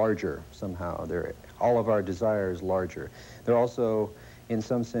lives larger somehow. They're all of our desires larger. They're also, in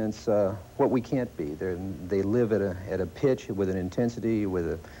some sense, what we can't be. They live at a pitch with an intensity, with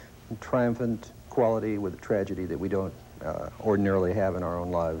a triumphant quality, with a tragedy that we don't ordinarily have in our own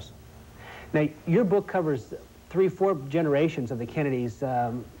lives. Now, your book covers 3-4 generations of the Kennedys,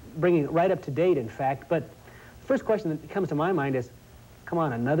 bringing it right up to date, in fact. But the first question that comes to my mind is, come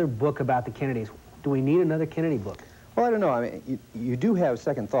on, another book about the Kennedys. Do we need another Kennedy book? Well, I don't know. I mean, you do have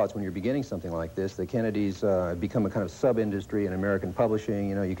second thoughts when you're beginning something like this. The Kennedys become a kind of sub-industry in American publishing.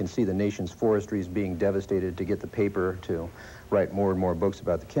 You know, you can see the nation's forestries being devastated to get the paper to write more and more books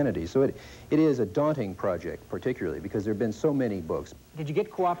about the Kennedys. So it is a daunting project, particularly because there have been so many books. Did you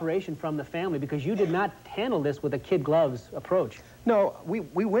get cooperation from the family? Because you did not handle this with a kid gloves approach. No,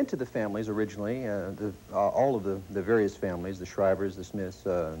 we went to the families originally, all of the various families, the Shrivers, the Smiths,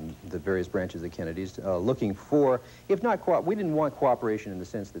 the various branches of the Kennedys, looking for, if not we didn't want cooperation in the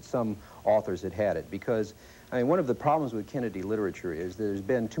sense that some authors had it, because I mean, one of the problems with Kennedy literature is there's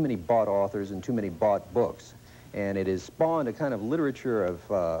been too many bought authors and too many bought books, and it has spawned a kind of literature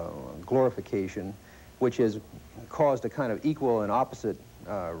of glorification, which has caused a kind of equal and opposite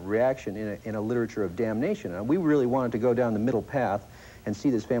reaction in a literature of damnation. And we really wanted to go down the middle path and see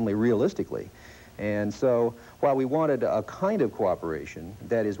this family realistically. And so while we wanted a kind of cooperation,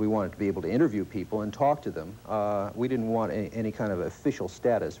 that is, we wanted to be able to interview people and talk to them, we didn't want any kind of official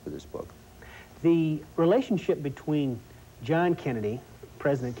status for this book. The relationship between John Kennedy,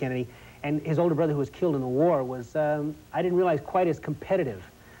 President Kennedy, and his older brother who was killed in the war was, I didn't realize, quite as competitive.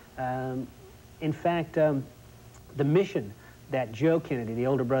 In fact, the mission that Joe Kennedy, the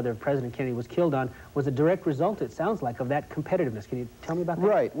older brother of President Kennedy, was killed on was a direct result, it sounds like, of that competitiveness. Can you tell me about that?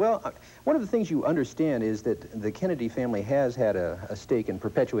 Right. Well, one of the things you understand is that the Kennedy family has had a stake in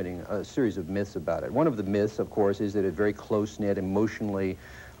perpetuating a series of myths about it. One of the myths, of course, is that a very close-knit, emotionally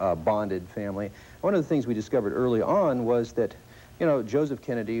bonded family. One of the things we discovered early on was that, you know, Joseph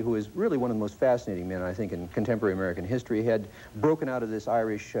Kennedy, who is really one of the most fascinating men, I think, in contemporary American history, had broken out of this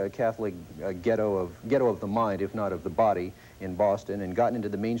Irish Catholic ghetto of the mind, if not of the body, in Boston, and gotten into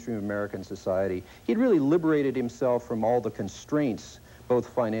the mainstream of American society. He'd really liberated himself from all the constraints, both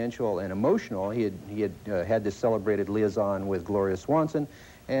financial and emotional. He had had this celebrated liaison with Gloria Swanson,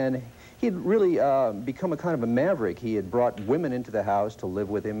 and he had really become a kind of a maverick. He had brought women into the house to live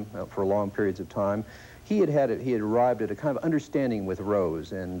with him for long periods of time. He had arrived at a kind of understanding with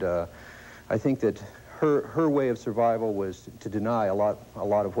Rose, and I think that her way of survival was to deny a lot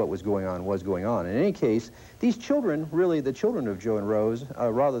of what was going on. In any case, these children, really the children of Joe and Rose,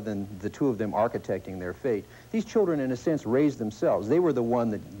 rather than the two of them architecting their fate, these children, in a sense, raised themselves. They were the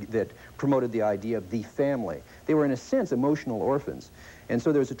one that promoted the idea of the family. They were, in a sense, emotional orphans. And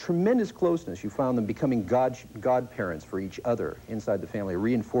so there was a tremendous closeness. You found them becoming godparents for each other inside the family,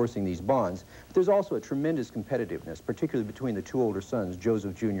 reinforcing these bonds. But there's also a tremendous competitiveness, particularly between the two older sons,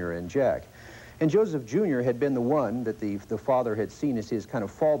 Joseph Jr. and Jack. And Joseph Jr. had been the one that the father had seen as his kind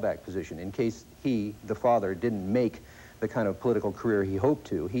of fallback position in case he, the father, didn't make the kind of political career he hoped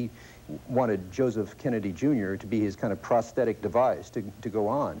to. He wanted Joseph Kennedy Jr. to be his kind of prosthetic device to go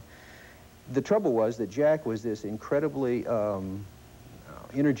on. The trouble was that Jack was this incredibly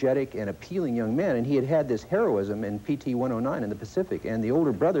energetic and appealing young man, and he had had this heroism in PT 109 in the Pacific, and the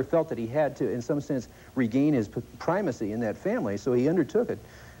older brother felt that he had to, in some sense, regain his primacy in that family, so he undertook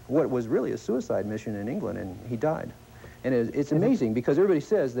what was really a suicide mission in England, and he died. And it's amazing because everybody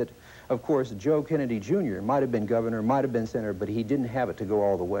says that, of course, Joe Kennedy Jr. might have been governor, might have been senator, but he didn't have it to go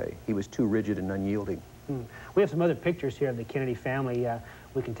all the way. He was too rigid and unyielding. We have some other pictures here of the Kennedy family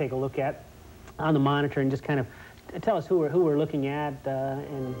we can take a look at on the monitor and just kind of tell us who we're looking at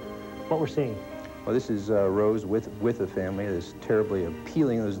and what we're seeing. Well, this is Rose with the family. This terribly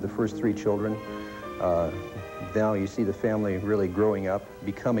appealing. Those are the first three children. Now you see the family really growing up,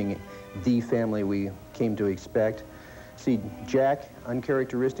 becoming the family we came to expect. See Jack,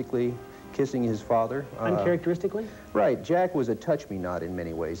 uncharacteristically, kissing his father. Uncharacteristically? Right. Jack was a touch-me-not in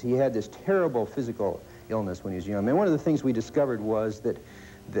many ways. He had this terrible physical illness when he was young. And one of the things we discovered was that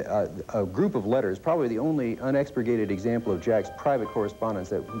a group of letters, probably the only unexpurgated example of Jack's private correspondence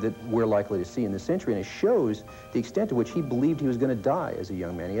that we're likely to see in this century, and it shows the extent to which he believed he was going to die as a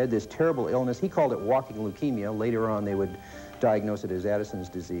young man. He had this terrible illness. He called it walking leukemia. Later on, they would diagnose it as Addison's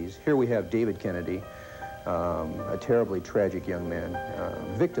disease. Here we have David Kennedy, a terribly tragic young man,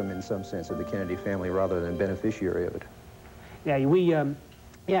 victim in some sense of the Kennedy family rather than beneficiary of it.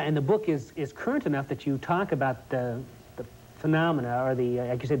 Yeah, and the book is current enough that you talk about the phenomena, or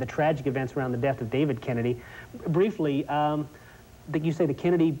like you say, the tragic events around the death of David Kennedy. Briefly, you say the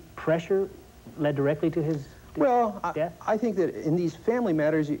Kennedy pressure led directly to his death? I think that in these family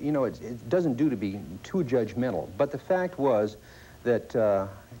matters, you know, it doesn't do to be too judgmental. But the fact was that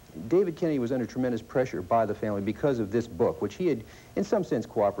David Kennedy was under tremendous pressure by the family because of this book, which he had, in some sense,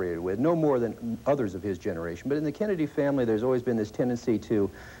 cooperated with, no more than others of his generation. But in the Kennedy family, there's always been this tendency to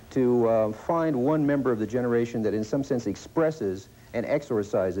find one member of the generation that, in some sense, expresses and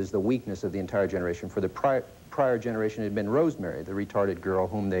exorcises the weakness of the entire generation. For the prior generation, it had been Rosemary, the retarded girl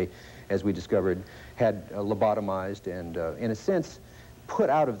whom they, as we discovered, had lobotomized and, in a sense, put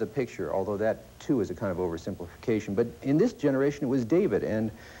out of the picture, although that, too, is a kind of oversimplification. But in this generation, it was David,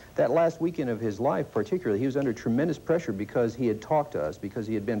 and that last weekend of his life, particularly, he was under tremendous pressure because he had talked to us, because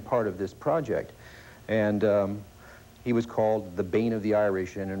he had been part of this project. And he was called the Bane of the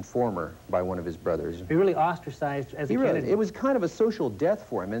Irish, an informer, by one of his brothers. He really ostracized as a Kennedy. It was kind of a social death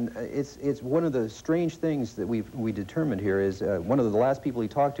for him, and it's one of the strange things that we determined here is one of the last people he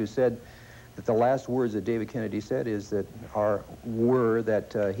talked to said that the last words that David Kennedy said were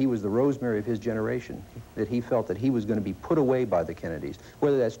that he was the Rosemary of his generation, that he felt that he was going to be put away by the Kennedys.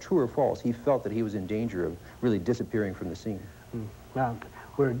 Whether that's true or false, he felt that he was in danger of really disappearing from the scene. Well,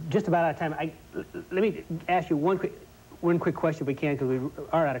 we're just about out of time. Let me ask you one quick question if we can, because we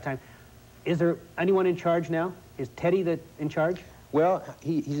are out of time. Is there anyone in charge now? Is Teddy in charge? Well,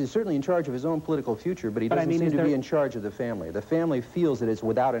 he's certainly in charge of his own political future, but he doesn't seem to be in charge of the family. The family feels that it's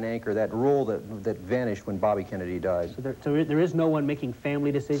without an anchor, that role that vanished when Bobby Kennedy died. So there is no one making family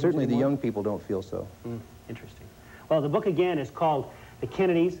decisions Certainly anymore? The young people don't feel so. Interesting. Well, the book, again, is called The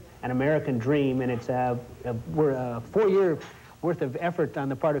Kennedys, An American Dream, and it's we're a 4-year worth of effort on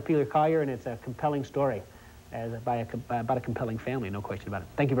the part of Peter Collier, and it's a compelling story about a compelling family, no question about it.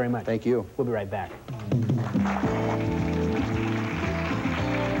 Thank you very much. Thank you. We'll be right back.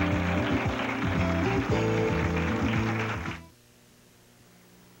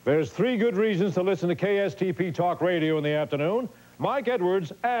 There's 3 good reasons to listen to KSTP Talk Radio in the afternoon. Mike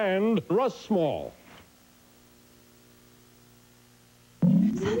Edwards and Russ Small.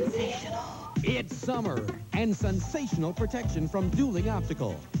 Sensational. It's summer, and sensational protection from Dueling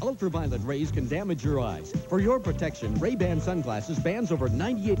Optical. Ultraviolet rays can damage your eyes. For your protection, Ray-Ban sunglasses bans over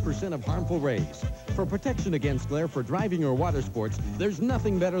 98% of harmful rays. For protection against glare for driving or water sports, there's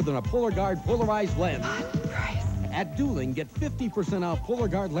nothing better than a PolarGuard polarized lens. At Dueling, get 50% off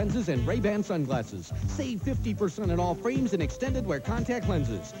PolarGuard lenses and Ray-Ban sunglasses. Save 50% on all frames and extended wear contact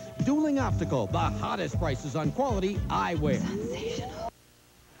lenses. Dueling Optical, the hottest prices on quality eyewear. Sensational.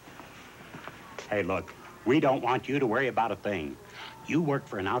 Hey, look, we don't want you to worry about a thing. You work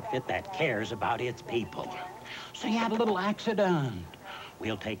for an outfit that cares about its people. So you had a little accident.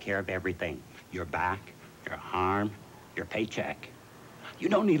 We'll take care of everything. Your back, your arm, your paycheck. You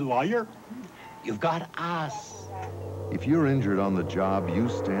don't need a lawyer. You've got us. If you're injured on the job, you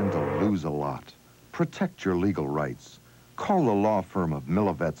stand to lose a lot. Protect your legal rights. Call the law firm of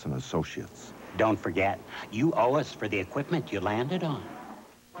Milivets and Associates. Don't forget, you owe us for the equipment you landed on.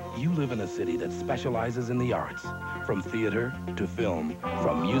 You live in a city that specializes in the arts, from theater to film,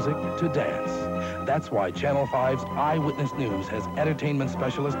 from music to dance. That's why Channel 5's Eyewitness News has entertainment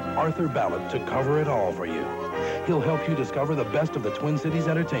specialist Arthur Ballard to cover it all for you. He'll help you discover the best of the Twin Cities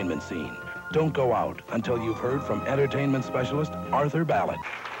entertainment scene. Don't go out until you've heard from entertainment specialist Arthur Ballard.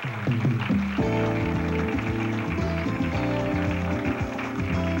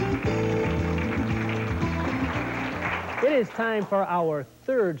 It is time for our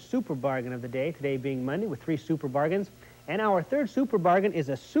 3rd super bargain of the day, today being Monday with 3 super bargains. And our 3rd super bargain is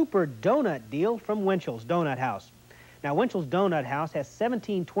a super donut deal from Winchell's Donut House. Now, Winchell's Donut House has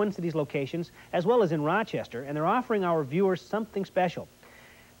 17 Twin Cities locations, as well as in Rochester, and they're offering our viewers something special.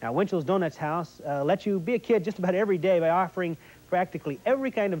 Now, Winchell's Donuts House lets you be a kid just about every day by offering practically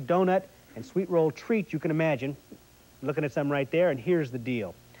every kind of donut and sweet roll treat you can imagine. Looking at some right there, and here's the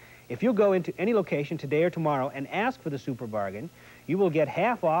deal. If you go into any location today or tomorrow and ask for the super bargain, you will get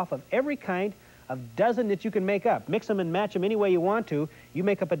half off of every kind of dozen that you can make up. Mix them and match them any way you want to. You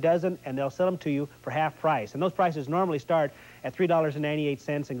make up a dozen, and they'll sell them to you for half price. And those prices normally start at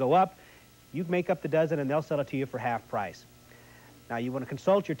 $3.98 and go up. You make up the dozen, and they'll sell it to you for half price. Now, you want to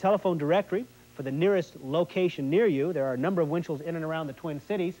consult your telephone directory for the nearest location near you. There are a number of Winchell's in and around the Twin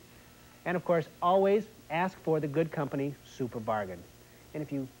Cities. And, of course, always ask for the Good Company super bargain. And if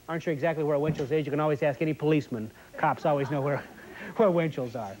you aren't sure exactly where Winchell's is, you can always ask any policeman. Cops always know where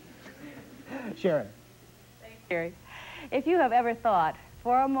Winchell's are. Sharon. Thanks, Gary. If you have ever thought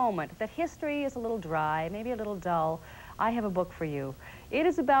for a moment that history is a little dry, maybe a little dull, I have a book for you. It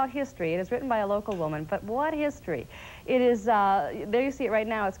is about history. It is written by a local woman, but what history? It is, there you see it right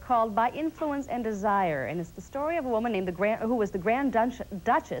now, it's called By Influence and Desire, and it's the story of a woman named who was the Grand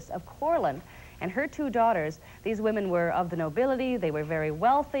Duchess of Courland, And her two daughters, these women were of the nobility, they were very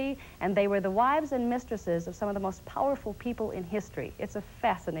wealthy, and they were the wives and mistresses of some of the most powerful people in history. It's a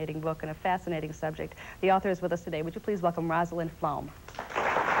fascinating book and a fascinating subject. The author is with us today. Would you please welcome Rosalind Flom?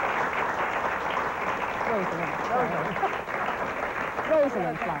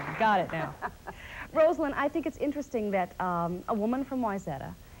 Rosalind Flom. Got it now. Rosalind, I think it's interesting that a woman from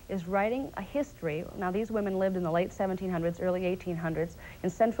Wayzata is writing a history. Now, these women lived in the late 1700s, early 1800s in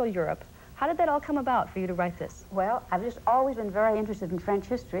Central Europe. How did that all come about for you to write this? Well, I've just always been very interested in French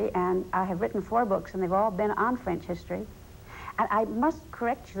history, and I have written 4 books, and they've all been on French history. And I must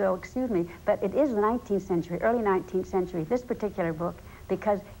correct you, though, excuse me, but it is the 19th century, early 19th century, this particular book,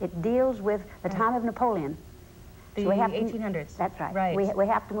 because it deals with the time of Napoleon. The So we have 1800s. That's right. Right. We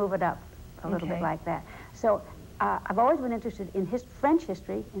have to move it up a little bit like that. So I've always been interested in French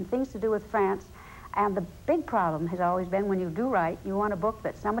history, in things to do with France, and the big problem has always been when you do write, you want a book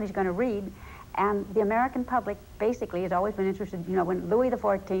that somebody's going to read, and the American public basically has always been interested, you know, when Louis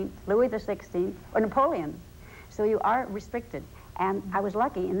XIV, Louis XVI, or Napoleon. So you are restricted. And I was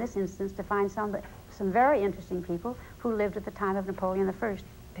lucky in this instance to find some very interesting people who lived at the time of Napoleon I.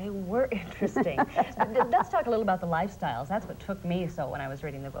 They were interesting. Let's talk a little about the lifestyles. That's what took me so when I was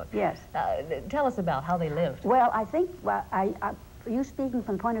reading the book. Yes. Tell us about how they lived. Well, I think, you speaking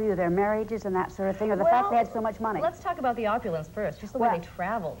from the point of view of their marriages and that sort of thing, or the fact they had so much money? Let's talk about the opulence first, just the way they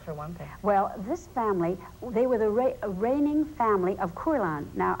traveled, for one thing. Well, this family, they were the reigning family of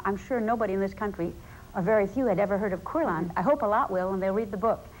Courland. Now, I'm sure nobody in this country, or very few, had ever heard of Courland. I hope a lot will, and they'll read the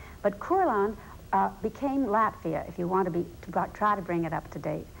book. But Courland became Latvia, if you want to try to bring it up to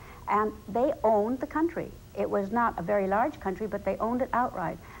date. And they owned the country. It was not a very large country, but they owned it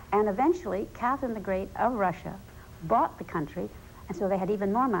outright. And eventually, Catherine the Great of Russia bought the country, and so they had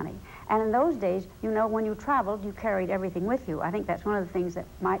even more money. And in those days, you know, when you traveled, you carried everything with you. I think that's one of the things that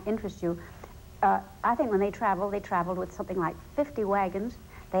might interest you. I think when they traveled with something like 50 wagons.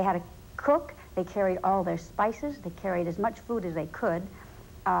 They had a cook. They carried all their spices. They carried as much food as they could.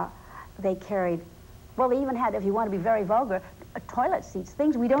 They carried, well, they even had, if you want to be very vulgar, toilet seats,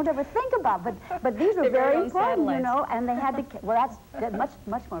 things we don't ever think about, but these were very important, you know, and they had to, well, that's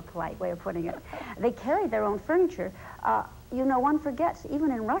much more polite way of putting it. They carried their own furniture. You know, one forgets,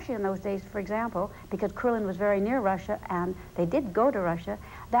 even in Russia in those days, for example, because Courland was very near Russia, and they did go to Russia,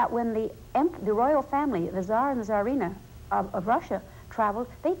 that when the royal family, the Tsar and the Tsarina of Russia traveled,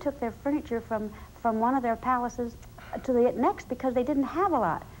 they took their furniture from one of their palaces to the next because they didn't have a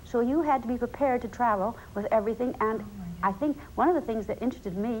lot. So you had to be prepared to travel with everything, and I think one of the things that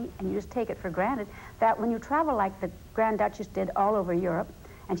interested me, and you just take it for granted, that when you travel like the Grand Duchess did all over Europe,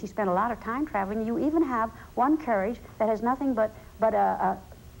 and she spent a lot of time traveling, you even have one carriage that has nothing but a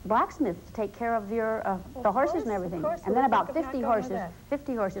blacksmith to take care of the horses and everything. And then about 50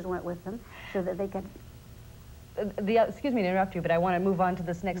 horses went with them so that they could... Excuse me to interrupt you, but I want to move on to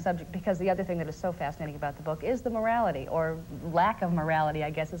this next subject, because the other thing that is so fascinating about the book is the morality, or lack of morality, I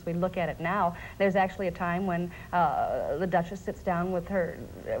guess, as we look at it now. There's actually a time when the Duchess sits down with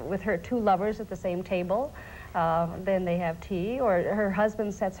her 2 lovers at the same table. Then they have tea, or her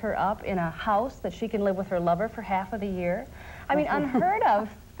husband sets her up in a house that she can live with her lover for half of the year. I mean, unheard of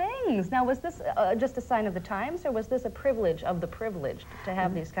things. Now, was this just a sign of the times, or was this a privilege of the privileged to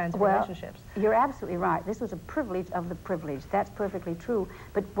have these kinds of relationships? You're absolutely right. This was a privilege of the privileged. That's perfectly true.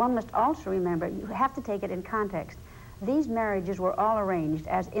 But one must also remember, you have to take it in context. These marriages were all arranged,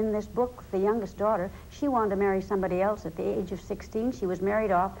 as in this book, the youngest daughter, she wanted to marry somebody else at the age of 16. She was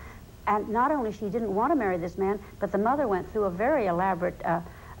married off. And not only she didn't want to marry this man, but the mother went through a very elaborate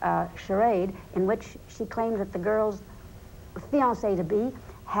charade in which she claimed that the girl's fiancé-to-be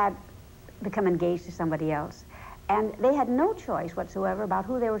had become engaged to somebody else. And they had no choice whatsoever about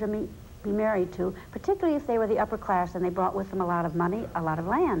who they were to be married to, particularly if they were the upper class and they brought with them a lot of money, a lot of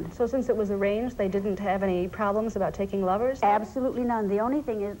land. So since it was arranged, they didn't have any problems about taking lovers? Absolutely none. The only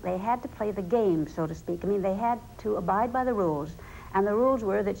thing is they had to play the game, so to speak. I mean, they had to abide by the rules. And the rules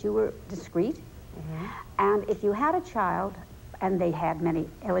were that you were discreet, and if you had a child, and they had many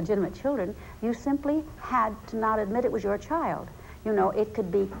illegitimate children, you simply had to not admit it was your child. You know, it could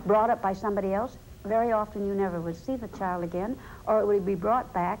be brought up by somebody else. Very often you never would see the child again, or it would be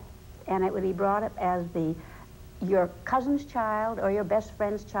brought back, and it would be brought up as your cousin's child or your best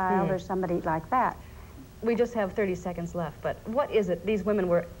friend's child or somebody like that. We just have 30 seconds left, but what is it these women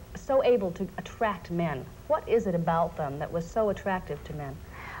were so able to attract men? What is it about them that was so attractive to men?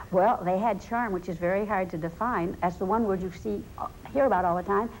 Well, they had charm, which is very hard to define. That's the one word you hear about all the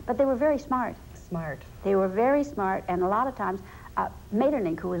time, but they were very smart. Smart. They were very smart, and a lot of times,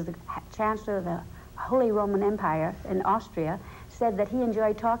 Metternich, who was the Chancellor of the Holy Roman Empire in Austria, said that he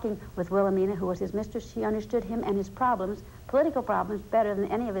enjoyed talking with Wilhelmina, who was his mistress. She understood him and his problems, political problems, better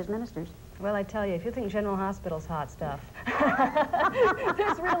than any of his ministers. Well, I tell you, if you think General Hospital's hot stuff,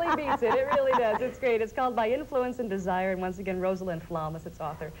 this really beats it. It really does. It's great. It's called By Influence and Desire, and once again, Rosalind Flom is its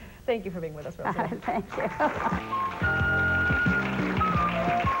author. Thank you for being with us, Rosalind. Thank you.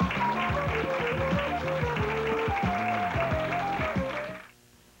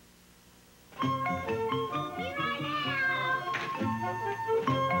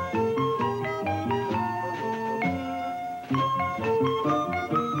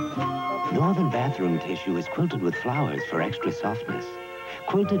 Northern bathroom tissue is quilted with flowers for extra softness.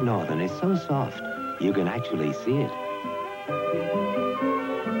 Quilted Northern is so soft, you can actually see it.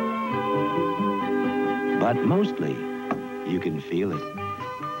 But mostly, you can feel it.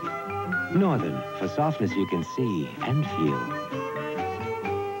 Northern, for softness you can see and feel.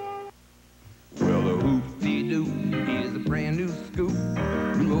 Well, the hoop-dee-doo is a brand new scoop.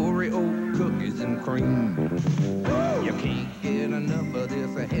 New Oreo cookies and cream. You can't get enough of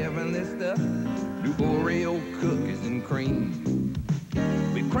this heavenly stuff. New Oreo cookies and cream.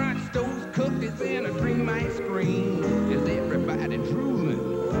 We crunch those cookies in a cream ice cream. Is everybody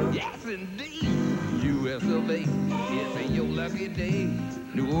drooling? Yes, indeed. US of A, it's your lucky day.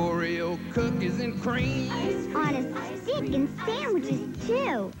 New Oreo cookies and cream. On a stick and sandwiches,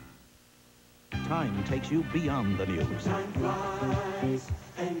 too. Time takes you beyond the news. Time flies,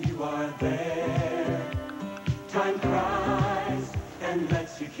 and you are there. Time cries, and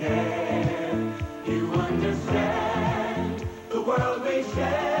lets you care. You understand the world we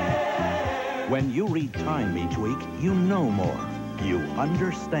share. When you read Time each week, you know more. You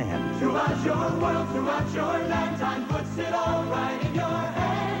understand. Throughout your world, throughout your land, Time puts it all right in your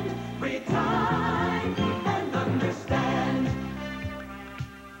hand. Read Time and understand.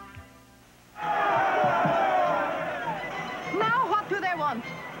 Now, what do they want?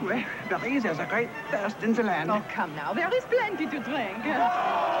 Well, there's a great thirst in the land. Oh, come now. There is plenty to drink.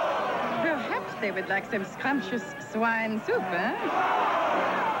 Perhaps they would like some scrumptious swine soup, eh?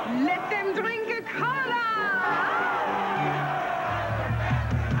 Let them drink a cola!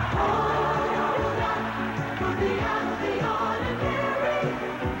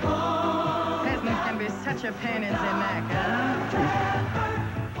 Peasants can be such a pain in the neck, huh?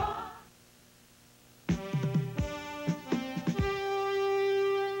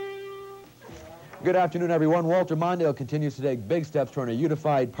 Good afternoon, everyone. Walter Mondale continues to take big steps toward a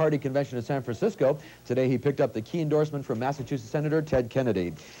unified party convention in San Francisco. Today, he picked up the key endorsement from Massachusetts Senator Ted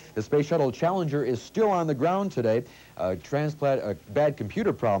Kennedy. The Space Shuttle Challenger is still on the ground today. A bad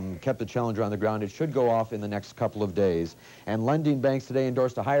computer problem kept the Challenger on the ground. It should go off in the next couple of days. And lending banks today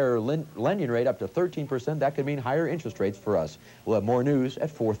endorsed a higher lending rate up to 13%. That could mean higher interest rates for us. We'll have more news at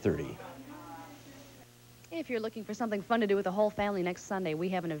 4:30. If you're looking for something fun to do with the whole family next Sunday, we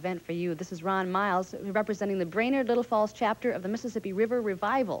have an event for you. This is Ron Miles representing the Brainerd Little Falls chapter of the Mississippi River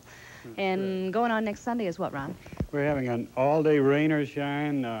Revival. And going on next Sunday is what, Ron? We're having an all-day rain or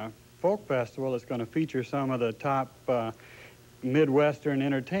shine folk festival. It's going to feature some of the top Midwestern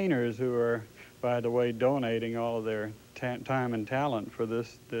entertainers who are, by the way, donating all of their time and talent for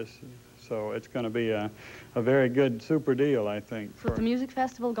this. So it's going to be a very good super deal, I think. So it's a music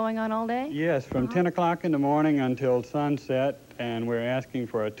festival going on all day? Yes, from 10 o'clock in the morning until sunset, and we're asking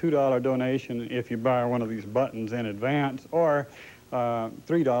for a $2 donation if you buy one of these buttons in advance, or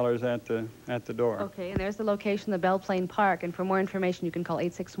 $3 at the door. Okay, and there's the location, the Belle Plaine Park, and for more information you can call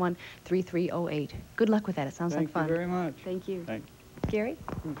 861-3308. Good luck with that. It sounds like fun. Thank you very much. Thank you. Thank you. Gary?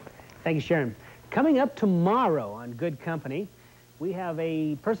 Thank you, Sharon. Coming up tomorrow on Good Company, we have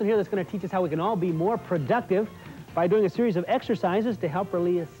a person here that's going to teach us how we can all be more productive by doing a series of exercises to help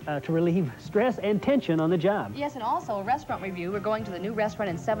relieve stress and tension on the job. Yes, and also a restaurant review. We're going to the new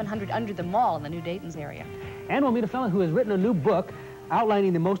restaurant in 700 Under the Mall in the New Dayton's area. And we'll meet a fellow who has written a new book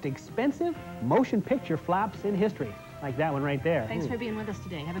outlining the most expensive motion picture flops in history. Like that one right there. Thanks for being with us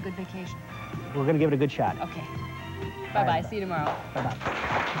today. Have a good vacation. We're going to give it a good shot. Okay. Bye-bye. See you tomorrow. Bye-bye.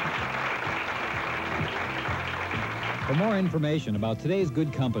 For more information about today's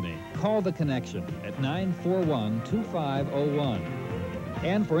Good Company, call The Connection at 941-2501.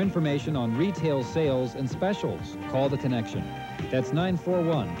 And for information on retail sales and specials, call The Connection. That's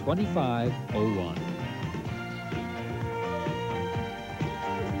 941-2501.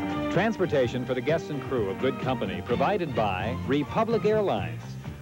 Transportation for the guests and crew of Good Company provided by Republic Airlines.